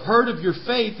also have heard of your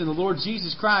faith in the Lord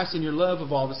Jesus Christ and your love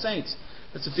of all the saints."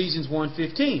 That's Ephesians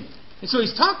 1:15. And so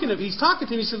he's talking to him. He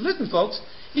said, "Listen, folks."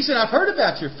 He said, "I've heard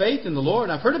about your faith in the Lord,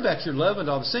 and I've heard about your love and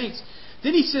all the saints."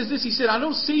 Then he says this. He said, "I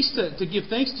don't cease to give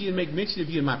thanks to you and make mention of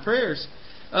you in my prayers,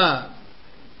 that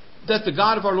the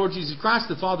God of our Lord Jesus Christ,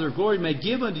 the Father of glory, may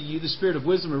give unto you the spirit of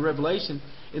wisdom and revelation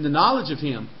in the knowledge of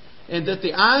Him, and that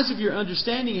the eyes of your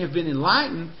understanding have been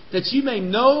enlightened, that you may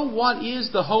know what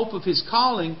is the hope of His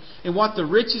calling, and what the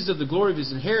riches of the glory of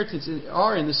His inheritance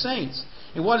are in the saints,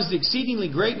 and what is the exceedingly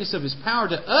greatness of His power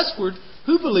to usward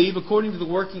who believe according to the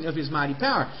working of His mighty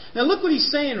power." Now look what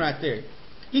he's saying right there.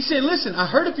 He's saying, listen, I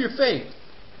heard of your faith.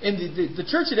 And the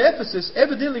church at Ephesus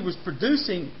evidently was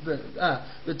producing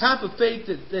the type of faith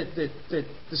that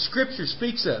the Scripture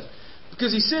speaks of.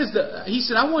 Because he said,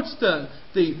 I want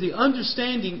the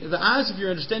understanding, the eyes of your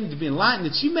understanding to be enlightened,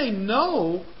 that you may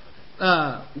know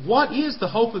what is the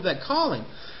hope of that calling,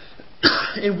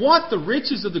 and what the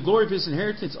riches of the glory of His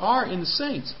inheritance are in the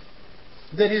saints,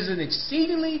 that is an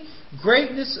exceedingly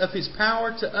greatness of His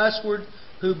power to usward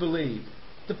who believe.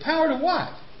 The power to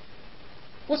what?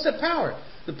 What's that power?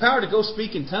 The power to go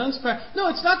speak in tongues? No,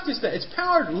 it's not just that. It's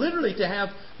power literally to have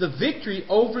the victory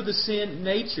over the sin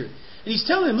nature. And he's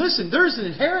telling him, listen, there's an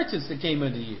inheritance that came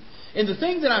unto you. And the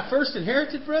thing that I first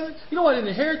inherited, brother, you know what? An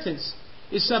inheritance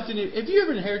is something. Have you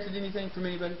ever inherited anything from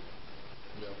anybody?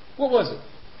 No. What was it?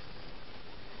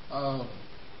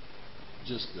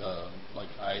 Just like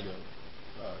item,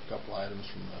 a couple items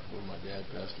from when my dad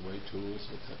passed away, tools,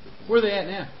 that type of thing. Where are they at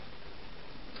now?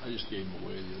 I just gave them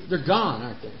away the other day. They're gone,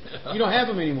 aren't they? You don't have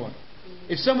them anymore.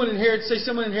 If someone passes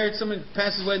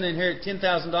away and they inherit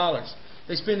 $10,000,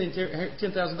 they spend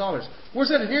 $10,000. Where's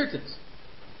that inheritance?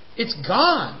 It's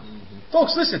gone. Mm-hmm.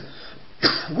 Folks, listen.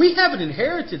 We have an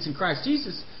inheritance in Christ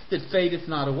Jesus that fadeth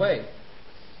not away.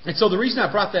 And so the reason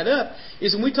I brought that up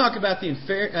is when we talk about the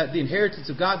inheritance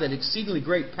of God, that exceedingly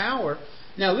great power.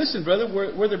 Now listen, brother,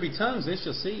 where there be tongues, they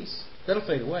shall cease. That'll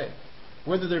fade away.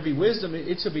 Whether there be wisdom,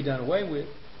 it shall be done away with.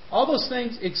 All those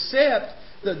things except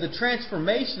the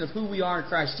transformation of who we are in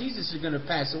Christ Jesus are going to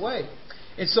pass away.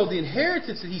 And so the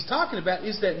inheritance that he's talking about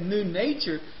is that new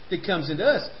nature that comes into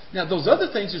us. Now those other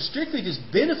things are strictly just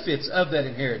benefits of that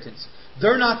inheritance.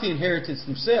 They're not the inheritance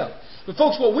themselves. But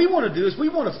folks, what we want to do is we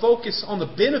want to focus on the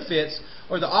benefits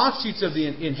or the offshoots of the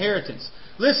inheritance.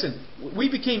 Listen, we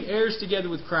became heirs together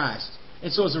with Christ.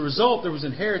 And so as a result, there was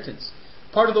inheritance.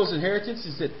 Part of those inheritance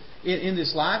is that in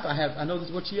this life, I know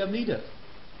that's what you have need of.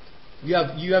 You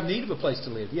have need of a place to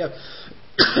live. You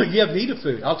have need of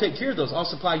food. I'll take care of those. I'll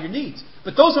supply your needs.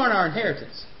 But those aren't our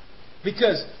inheritance.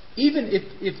 Because even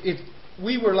if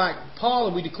we were like Paul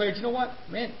and we declared, you know what,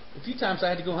 man, a few times I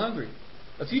had to go hungry.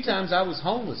 A few times I was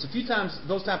homeless. A few times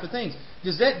those type of things.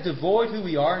 Does that devoid who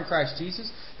we are in Christ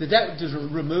Jesus? Did that just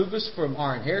remove us from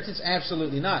our inheritance?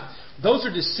 Absolutely not. Those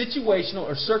are just situational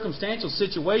or circumstantial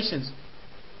situations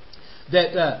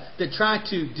that try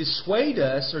to dissuade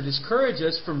us or discourage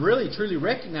us from really truly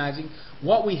recognizing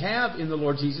what we have in the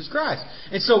Lord Jesus Christ.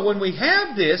 And so when we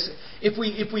have this, if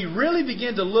we really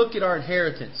begin to look at our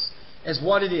inheritance as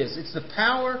what it is, it's the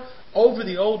power over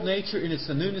the old nature and it's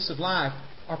the newness of life,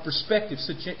 our perspective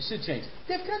should change.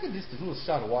 Dave, can I get just a little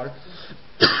shot of water?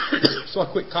 So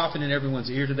I quit coughing in everyone's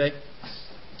ear today.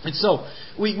 And so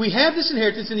we have this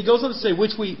inheritance, and he goes on to say,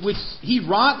 which he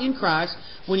wrought in Christ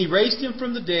when he raised him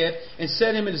from the dead and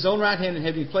set him in his own right hand in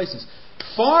heavenly places,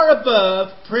 far above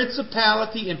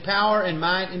principality and power and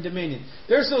might and dominion.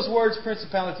 There's those words,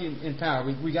 principality and power.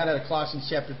 We got out of Colossians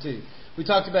chapter 2. We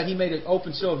talked about he made an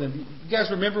open show of them. You guys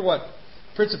remember what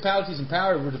principalities and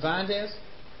power were defined as?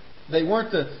 They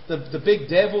weren't the big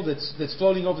devil that's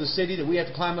floating over the city that we have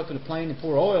to climb up in a plane and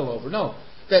pour oil over. No.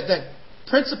 That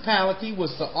principality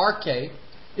was the arche.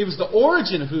 It was the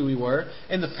origin of who we were.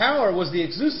 And the power was the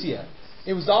exousia.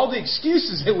 It was all the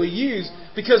excuses that we used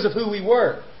because of who we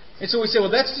were. And so we say, well,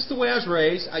 that's just the way I was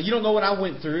raised. You don't know what I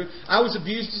went through. I was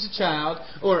abused as a child.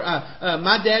 Or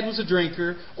my dad was a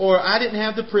drinker. Or I didn't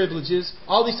have the privileges.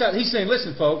 All these things. He's saying,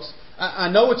 listen, folks, I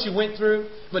know what you went through,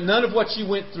 but none of what you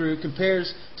went through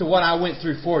compares to what I went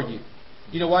through for you.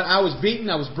 You know what? I was beaten.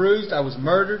 I was bruised. I was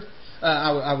murdered.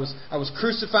 I was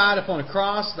crucified upon a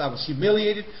cross. I was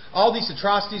humiliated. All these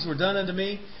atrocities were done unto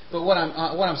me. But what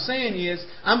I'm saying is,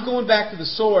 I'm going back to the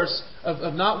source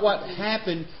of not what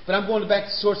happened, but I'm going back to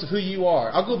the source of who you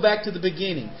are. I'll go back to the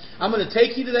beginning. I'm going to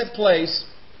take you to that place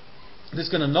that's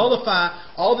going to nullify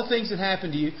all the things that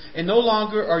happened to you, and no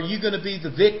longer are you going to be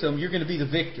the victim. You're going to be the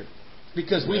victor,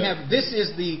 because this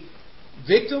is the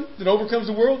victim that overcomes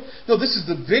the world. No, this is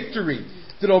the victory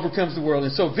that overcomes the world.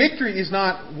 And so victory is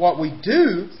not what we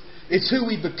do, it's who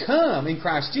we become in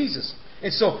Christ Jesus.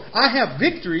 And so I have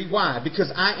victory. Why?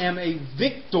 Because I am a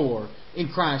victor in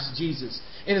Christ Jesus.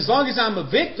 And as long as I'm a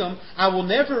victim, I will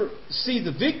never see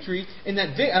the victory in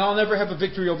that, and I'll never have a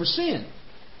victory over sin.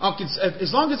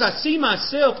 As long as I see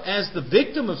myself as the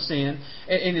victim of sin,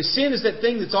 and the sin is that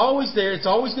thing that's always there, it's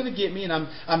always going to get me, and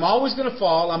I'm always going to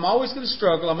fall, I'm always going to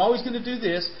struggle, I'm always going to do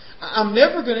this, I'm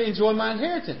never going to enjoy my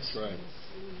inheritance. Right.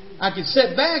 I can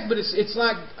set back, but it's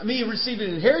like me receiving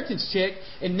an inheritance check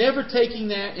and never taking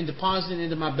that and depositing it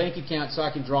into my bank account so I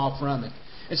can draw from it.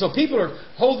 And so people are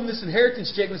holding this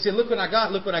inheritance check and saying, look what I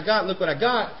got, look what I got, look what I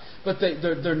got. But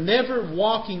they're never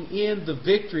walking in the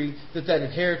victory that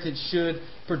inheritance should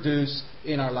produce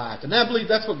in our life. And I believe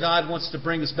that's what God wants to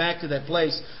bring us back to, that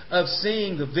place of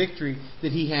seeing the victory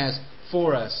that He has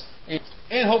for us.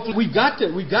 And hopefully we've got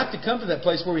to come to that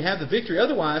place where we have the victory.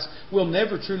 Otherwise, we'll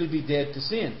never truly be dead to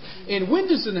sin. And when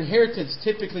does an inheritance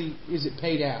typically is it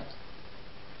paid out?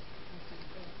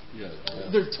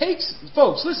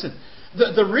 Folks, listen.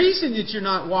 The reason that you're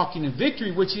not walking in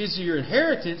victory, which is your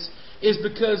inheritance, is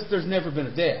because there's never been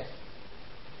a death.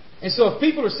 And so if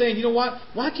people are saying, you know what,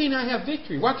 why can't I have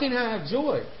victory? Why can't I have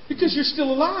joy? Because you're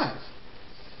still alive.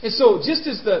 And so just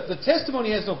as the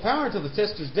testimony has no power until the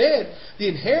testator's dead, the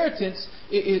inheritance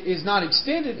is not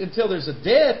extended until there's a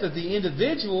death of the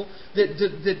individual that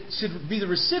should be the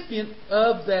recipient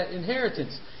of that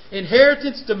inheritance.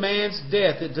 Inheritance demands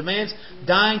death. It demands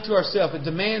dying to ourselves. It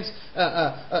demands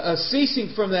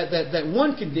ceasing from that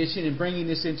one condition and bringing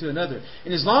this into another.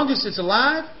 And as long as it's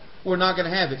alive, we're not going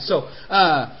to have it. So,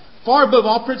 far above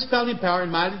all principality and power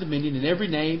and mighty dominion and every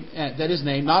name that is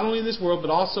named, not only in this world, but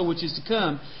also which is to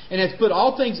come, and hath put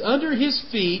all things under His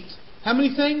feet. How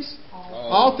many things?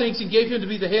 All things, and gave Him to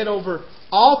be the head over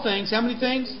all things. How many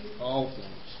things? All things.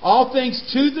 All things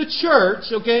to the church,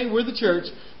 okay, we're the church,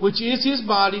 which is His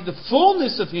body, the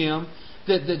fullness of Him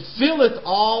that filleth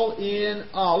all in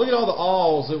all. Look at all the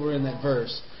alls that were in that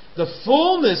verse. The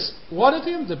fullness, what of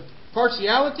Him? The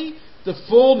partiality, the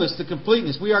fullness, the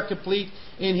completeness. We are complete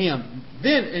in Him.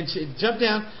 Then, and jump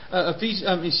down,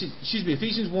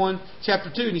 Ephesians 1,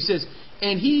 chapter 2, and he says,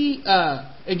 and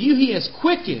you He has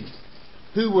quickened,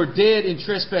 who were dead in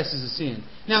trespasses of sin.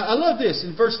 Now, I love this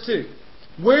in verse 2.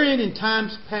 Wherein in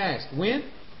times past. When?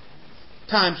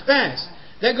 Times past.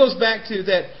 That goes back to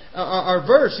that our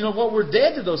verse. What we're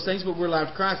dead to those things, but we're alive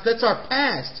to Christ. That's our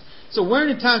past. So wherein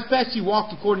in times past you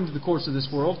walked according to the course of this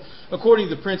world, according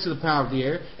to the prince of the power of the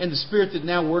air, and the spirit that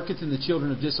now worketh in the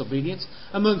children of disobedience,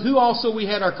 among who also we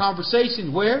had our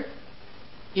conversations. Where?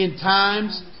 In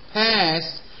times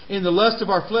past, in the lust of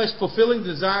our flesh, fulfilling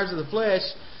the desires of the flesh,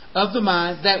 of the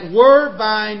mind, that were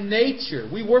by nature.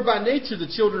 We were by nature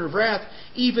the children of wrath,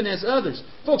 even as others.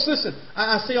 Folks, listen,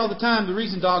 I say all the time, the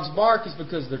reason dogs bark is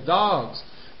because they're dogs.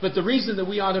 But the reason that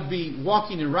we ought to be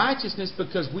walking in righteousness,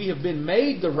 because we have been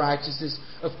made the righteousness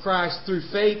of Christ through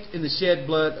faith in the shed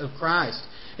blood of Christ.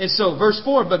 And so, verse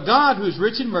 4, but God, who is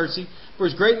rich in mercy, for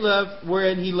His great love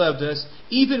wherein He loved us,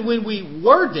 even when we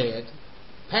were dead,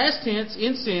 past tense,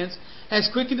 in sins, has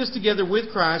quickened us together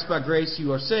with Christ. By grace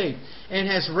you are saved. And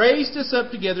has raised us up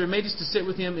together and made us to sit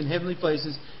with Him in heavenly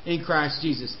places in Christ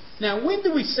Jesus. Now, when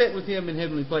do we sit with Him in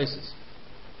heavenly places?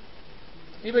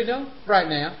 Anybody know? Right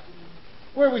now.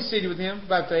 Where are we seated with Him?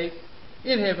 By faith.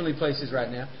 In heavenly places right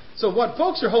now. So what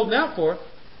folks are holding out for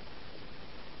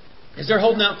is they're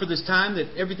holding out for this time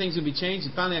that everything's going to be changed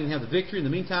and finally I can have the victory. In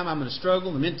the meantime, I'm going to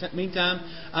struggle. In the meantime,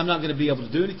 I'm not going to be able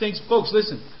to do anything. So folks,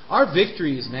 listen. Our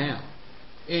victory is now.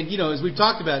 And, as we've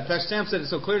talked about, Pastor Sam said it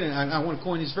so clearly, and I want to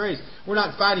coin his phrase. We're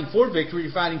not fighting for victory,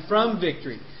 we're fighting from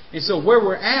victory. And so where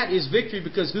we're at is victory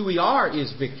because who we are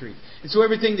is victory. And so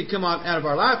everything that come out of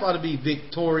our life ought to be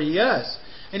victorious.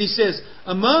 And he says,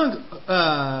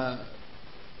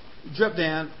 drop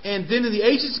down, and then in the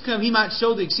ages to come He might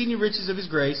show the exceeding riches of His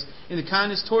grace and the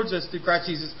kindness towards us through Christ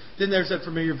Jesus. Then there's that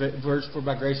familiar verse, for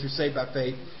by grace you're saved by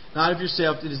faith, not of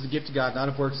yourself, it is the gift of God, not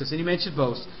of works, lest any man should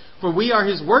boast. For we are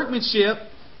His workmanship,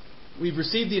 we've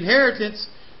received the inheritance,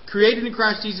 created in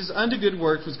Christ Jesus unto good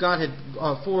works, which God had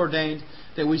foreordained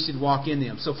that we should walk in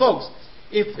them. So folks,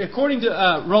 if according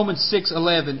to Romans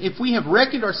 6:11, if we have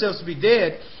reckoned ourselves to be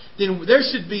dead, then there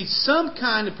should be some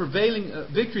kind of prevailing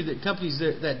victory that accompanies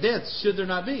that death, should there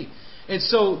not be. And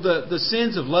so the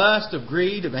sins of lust, of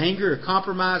greed, of anger, of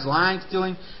compromise, lying,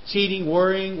 stealing, cheating,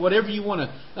 worrying, whatever you want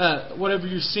to, whatever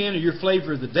your sin or your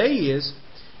flavor of the day is,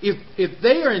 if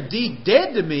they are indeed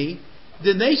dead to me,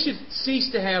 then they should cease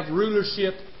to have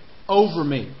rulership over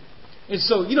me. And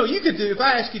so, you could do, if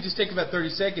I ask you to just take about 30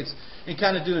 seconds and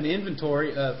kind of do an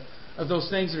inventory of those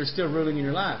things that are still ruling in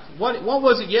your life. What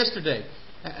was it yesterday?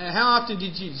 How often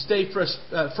did you stay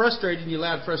frustrated and you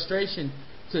allowed frustration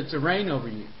to reign over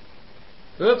you?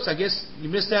 Oops, I guess you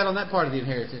missed out on that part of the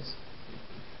inheritance.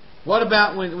 What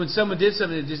about when someone did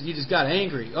something that you just got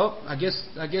angry? Oh, I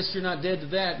guess you're not dead to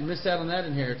that and missed out on that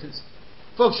inheritance.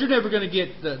 Folks, you're never going to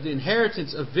get the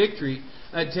inheritance of victory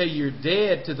until you're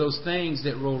dead to those things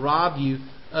that will rob you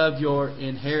of your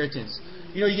inheritance.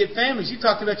 You get families. You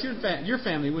talked about your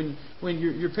family when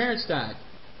your parents died.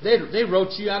 They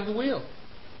wrote you out of the will.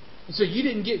 And so you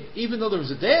didn't get, even though there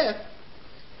was a death,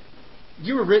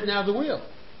 you were written out of the will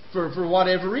for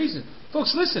whatever reason.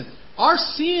 Folks, listen. Our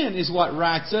sin is what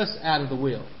writes us out of the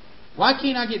will. Why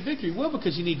can't I get victory? Well,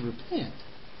 because you need to repent.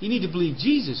 You need to believe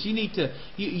Jesus. You need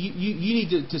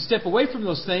to step away from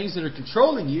those things that are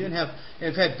controlling you and have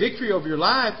had victory over your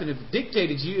life and have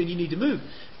dictated you, and you need to move.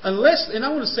 Unless, and I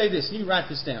want to say this, and you write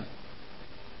this down.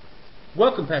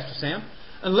 Welcome, Pastor Sam.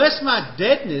 Unless my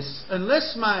deadness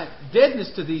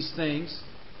to these things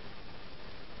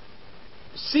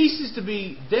ceases to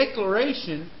be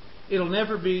declaration, it'll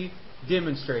never be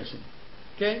demonstration.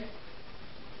 Okay?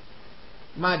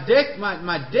 My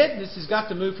deadness has got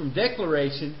to move from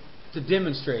declaration to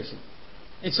demonstration.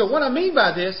 And so what I mean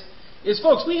by this is,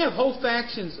 folks, we have whole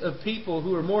factions of people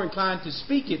who are more inclined to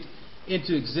speak it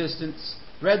into existence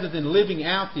rather than living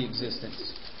out the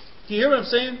existence. Do you hear what I'm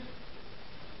saying?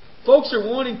 Folks are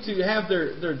wanting to have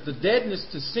the deadness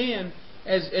to sin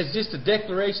as just a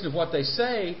declaration of what they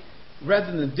say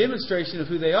rather than a demonstration of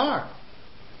who they are.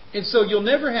 And so you'll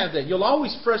never have that. You'll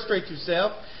always frustrate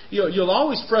yourself. You'll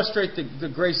always frustrate the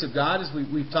grace of God, as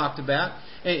we've talked about.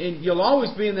 And you'll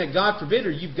always be in that God forbid,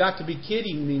 or you've got to be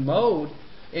kidding me mode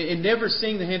and never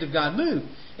seeing the hand of God move.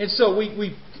 And so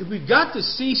we've got to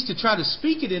cease to try to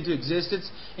speak it into existence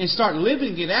and start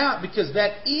living it out, because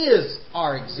that is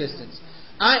our existence.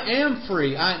 I am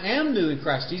free. I am new in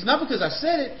Christ Jesus. Not because I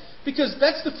said it, because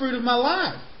that's the fruit of my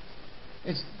life.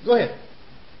 Go ahead.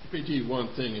 Let me tell you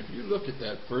one thing. If you look at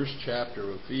that first chapter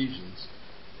of Ephesians,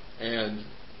 and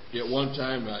at one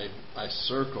time I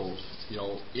circled,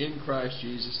 in Christ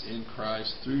Jesus, in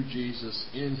Christ, through Jesus,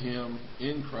 in Him,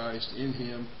 in Christ, in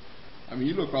Him. I mean,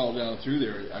 you look all down through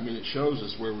there. I mean, it shows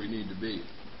us where we need to be.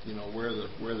 Where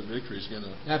the victory is going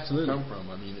to come from.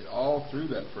 I mean, all through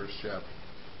that first chapter.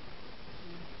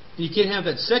 You can't have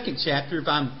that second chapter if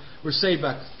we're saved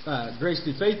by grace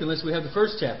through faith unless we have the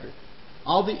first chapter.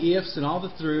 All the ifs and all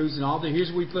the throughs and all the here's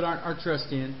where we put our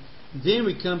trust in. Then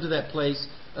we come to that place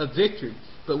of victory.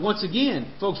 But once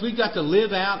again, folks, we've got to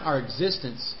live out our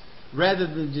existence rather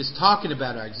than just talking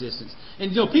about our existence.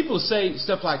 And people say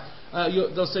stuff like,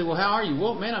 they'll say, well, how are you?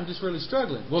 Well, man, I'm just really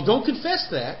struggling. Well, don't confess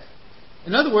that.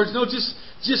 In other words, no,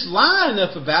 just lie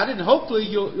enough about it, and hopefully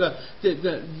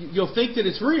you'll think that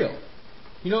it's real.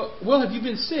 Well, have you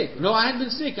been sick? No, I haven't been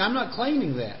sick. I'm not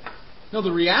claiming that. No,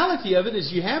 the reality of it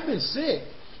is you have been sick.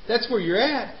 That's where you're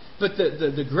at. But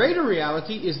the greater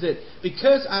reality is that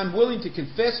because I'm willing to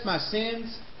confess my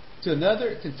sins to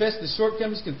another, confess the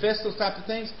shortcomings, confess those type of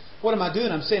things, what am I doing?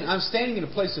 I'm saying I'm standing in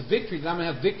a place of victory, that I'm going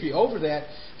to have victory over that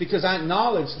because I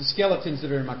acknowledge the skeletons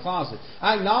that are in my closet.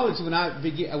 I acknowledge that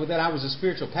I was a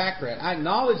spiritual pack rat. I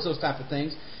acknowledge those type of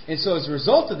things. And so as a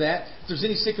result of that, if there's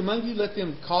any sick among you, let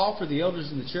them call for the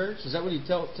elders in the church. Is that what He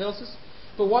tells us?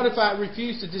 But what if I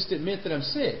refuse to just admit that I'm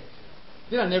sick?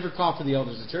 Then I never call for the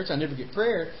elders of the church. I never get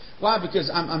prayer. Why? Because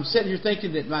I'm sitting here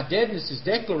thinking that my deadness is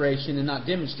declaration and not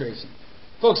demonstration.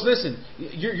 Folks, listen,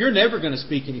 you're never going to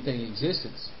speak anything in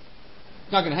existence.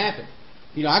 It's not going to happen.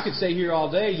 I could say here all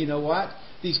day, you know what?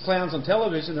 These clowns on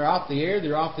television, they're off the air,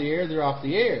 they're off the air, they're off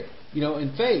the air.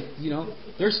 In faith,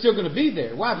 they're still going to be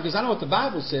there. Why? Because I know what the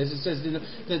Bible says. It says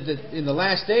that in the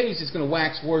last days it's going to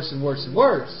wax worse and worse and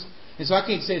worse. And so I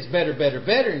can't say it's better, better,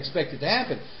 better and expect it to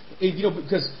happen.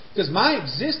 Because my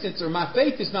existence or my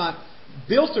faith is not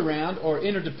built around or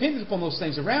interdependent upon those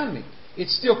things around me.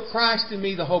 It's still Christ in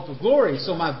me, the hope of glory.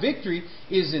 So my victory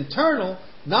is internal,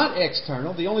 not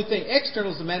external. The only thing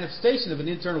external is the manifestation of an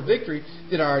internal victory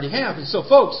that I already have. And so,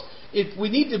 folks, if we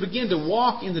need to begin to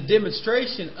walk in the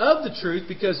demonstration of the truth,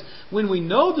 because when we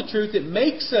know the truth, it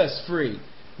makes us free.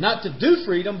 Not to do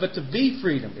freedom, but to be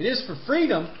freedom. It is for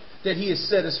freedom that He has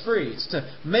set us free. It's to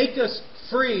make us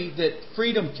free that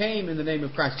freedom came in the name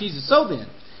of Christ Jesus. So then,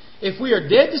 if we are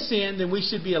dead to sin, then we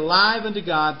should be alive unto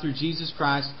God through Jesus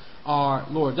Christ our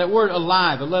Lord. That word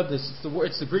alive, I love this.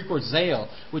 It's the Greek word zeo,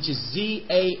 which is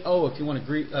Z-A-O if you want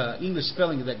a English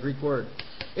spelling of that Greek word.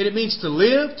 And it means to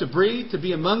live, to breathe, to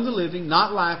be among the living,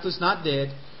 not lifeless, not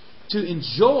dead, to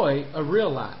enjoy a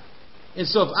real life. And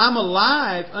so if I'm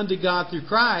alive unto God through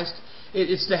Christ,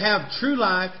 it's to have true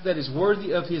life that is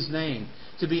worthy of His name.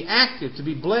 To be active, to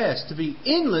be blessed, to be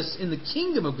endless in the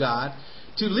kingdom of God.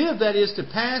 To live, that is, to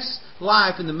pass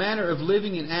life in the manner of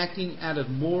living and acting out of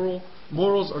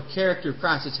morals or character of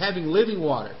Christ. It's having living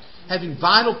water, having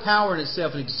vital power in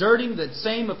itself, and exerting that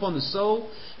same upon the soul.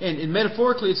 And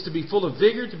metaphorically, it's to be full of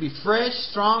vigor, to be fresh,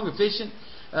 strong, efficient.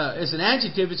 As an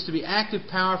adjective, it's to be active,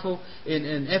 powerful,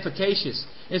 and efficacious.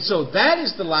 And so that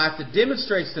is the life that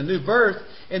demonstrates the new birth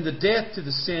and the death to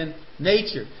the sin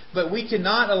nature. But we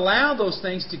cannot allow those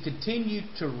things to continue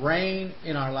to reign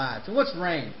in our lives. And what's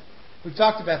reign? We've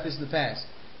talked about this in the past.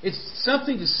 It's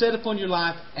something to set upon your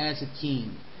life as a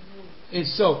king. And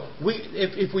so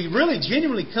if we really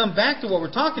genuinely come back to what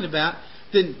we're talking about,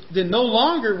 then no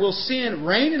longer will sin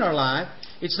reign in our life.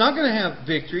 It's not going to have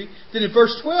victory. Then in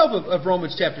verse 12 of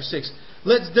Romans chapter 6,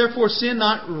 let therefore sin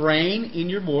not reign in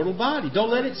your mortal body. Don't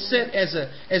let it sit as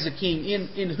a king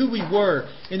in who we were,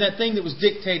 in that thing that was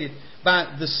dictated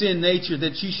by the sin nature,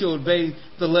 that you shall obey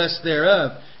the lust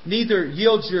thereof. Neither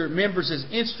yield your members as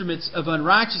instruments of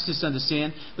unrighteousness unto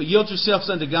sin, but yield yourselves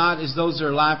unto God as those that are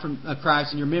alive from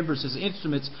Christ, and your members as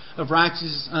instruments of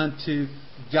righteousness unto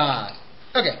God.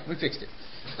 Okay, we fixed it.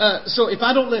 So if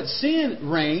I don't let sin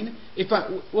reign,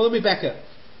 let me back up.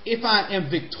 If I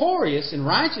am victorious and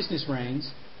righteousness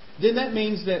reigns, then that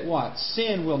means that what?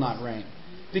 Sin will not reign.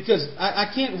 Because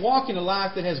I can't walk in a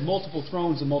life that has multiple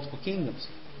thrones and multiple kingdoms.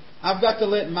 I've got to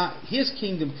let His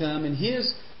kingdom come and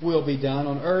His will be done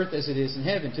on earth as it is in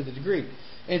heaven to the degree.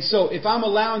 And so if I'm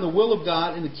allowing the will of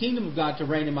God and the kingdom of God to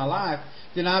reign in my life,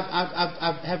 then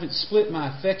I haven't split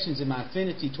my affections and my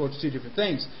affinity towards two different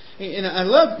things. And I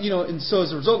love, and so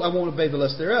as a result, I won't obey the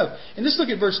lust thereof. And let's look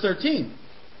at verse 13.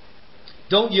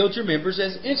 Don't yield your members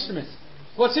as instruments.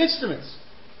 What's instruments?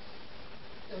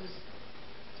 Those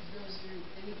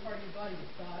any part of your body,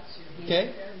 your thoughts, your hands,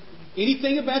 Okay. everything.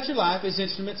 Anything about your life is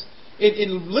instruments.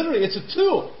 Literally, it's a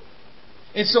tool.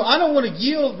 And so I don't want to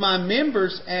yield my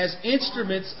members as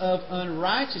instruments of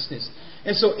unrighteousness.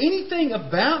 And so anything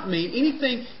about me,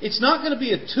 it's not going to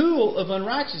be a tool of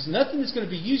unrighteousness. Nothing is going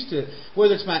to be used to it.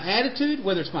 Whether it's my attitude,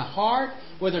 whether it's my heart,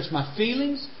 whether it's my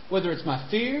feelings, whether it's my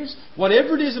fears,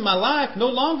 whatever it is in my life, no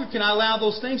longer can I allow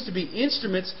those things to be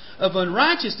instruments of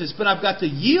unrighteousness. But I've got to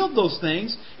yield those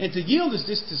things. And to yield is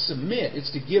just to submit.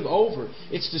 It's to give over.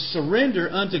 It's to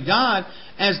surrender unto God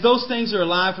as those things are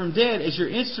alive from dead, as your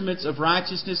instruments of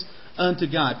righteousness unto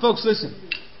God. Folks, listen.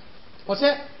 What's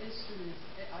that? Instruments.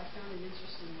 I found it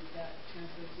interesting that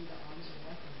translates into arms or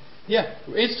weapons. Yeah,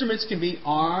 instruments can be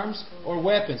arms or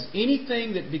weapons.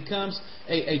 Anything that becomes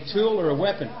a tool or a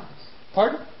weapon.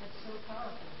 Pardon? It's so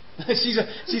powerful.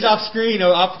 she's off screen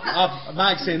or off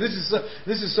mic saying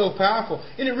this is so powerful,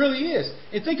 and it really is.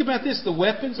 And think about this: the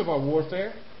weapons of our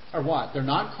warfare are what? They're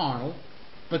not carnal,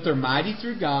 but they're mighty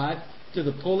through God to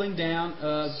the pulling down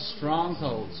of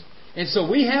strongholds. And so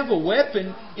we have a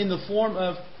weapon in the form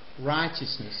of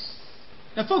righteousness.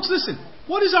 Now, folks, listen.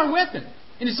 What is our weapon?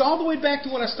 And it's all the way back to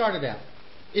what I started out.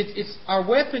 It's our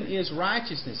weapon is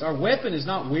righteousness. Our weapon is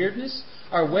not weirdness.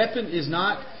 Our weapon is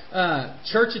not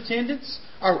church attendance.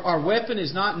 Our weapon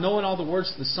is not knowing all the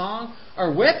words of the song.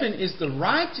 Our weapon is the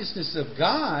righteousness of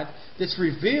God that's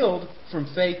revealed from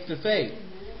faith to faith.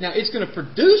 Now, it's going to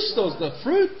produce the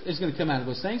fruit is going to come out of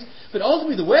those things. But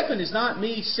ultimately, the weapon is not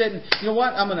me sitting, you know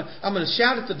what, I'm going to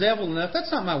shout at the devil enough.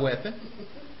 That's not my weapon.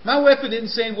 My weapon isn't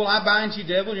saying, well, I bind you,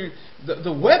 devil.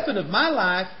 The weapon of my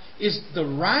life is the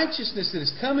righteousness that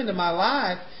has come into my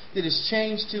life that has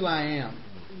changed who I am.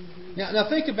 Now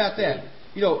think about that.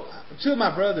 Two of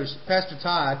my brothers, Pastor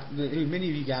Todd, who many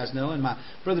of you guys know, and my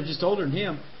brother just older than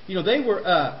him,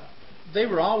 they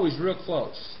were always real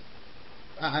close.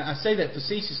 I say that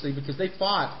facetiously because they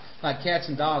fought like cats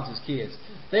and dogs as kids.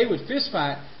 They would fist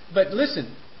fight, but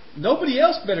listen, nobody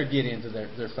else better get into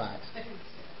their fight.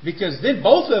 Because then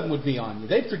both of them would be on you.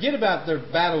 They'd forget about their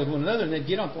battle with one another and they'd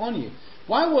get up on you.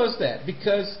 Why was that?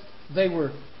 Because they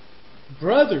were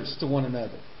brothers to one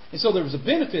another. And so there was a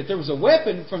benefit. There was a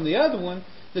weapon from the other one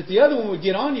that the other one would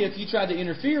get on you if you tried to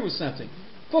interfere with something.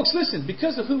 Folks, listen,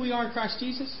 because of who we are in Christ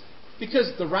Jesus,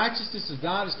 because the righteousness of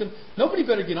God has come, nobody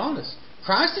better get on us.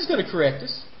 Christ is going to correct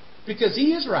us because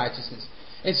He is righteousness.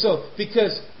 And so,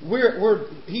 because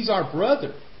He's our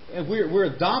brother, and we're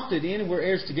adopted in and we're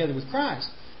heirs together with Christ.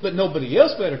 But nobody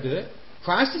else better do it.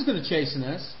 Christ is going to chasten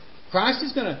us. Christ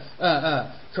is going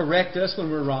to correct us when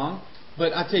we're wrong.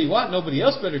 But I tell you what, nobody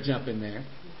else better jump in there.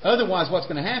 Otherwise, what's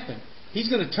going to happen? He's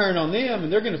going to turn on them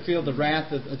and they're going to feel the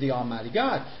wrath of the Almighty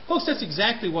God. Folks, that's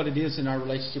exactly what it is in our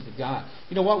relationship with God.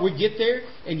 You know what? We get there,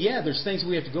 and yeah, there's things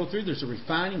we have to go through. There's a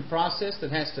refining process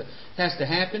that has to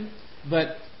happen.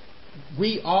 But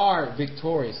we are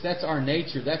victorious. That's our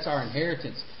nature. That's our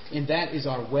inheritance. And that is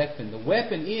our weapon. The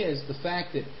weapon is the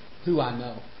fact that who I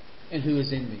know and who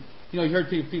is in me. You heard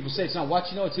people say it's not what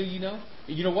you know, it's who you know.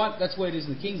 You know what? That's the way it is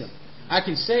in the kingdom. I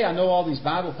can say I know all these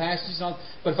Bible passages,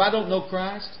 but if I don't know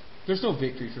Christ, there's no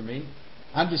victory for me.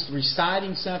 I'm just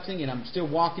reciting something and I'm still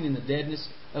walking in the deadness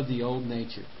of the old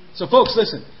nature. So folks,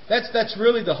 listen, that's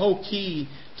really the whole key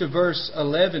to verse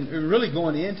 11, and really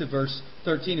going into verse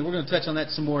 13, and we're going to touch on that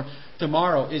some more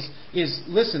tomorrow, is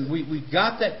listen, we've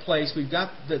got that place, we've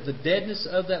got the deadness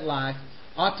of that life,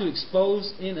 ought to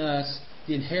expose in us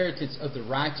the inheritance of the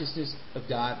righteousness of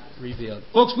God revealed.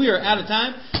 Folks, we are out of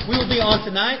time. We will be on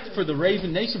tonight for the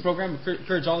Raven Nation program. I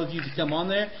encourage all of you to come on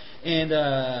there. And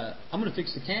I'm going to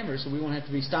fix the camera so we won't have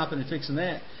to be stopping and fixing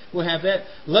that. We'll have that.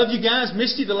 Love you guys.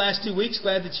 Missed you the last 2 weeks.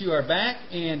 Glad that you are back.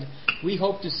 And we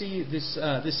hope to see you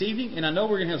this evening. And I know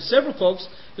we're going to have several folks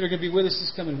that are going to be with us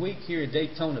this coming week here at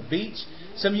Daytona Beach.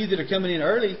 Some of you that are coming in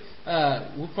early,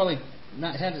 we'll probably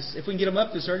not have this, if we can get them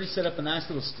up this early, set up a nice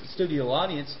little studio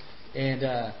audience.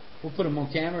 And we'll put them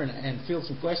on camera and field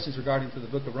some questions regarding to the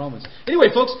book of Romans. Anyway,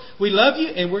 folks, we love you,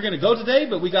 and we're going to go today,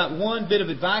 but we got one bit of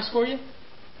advice for you.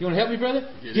 You want to help me, brother?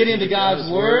 Get into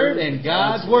God's Word, and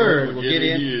God's Word will get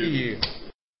into you.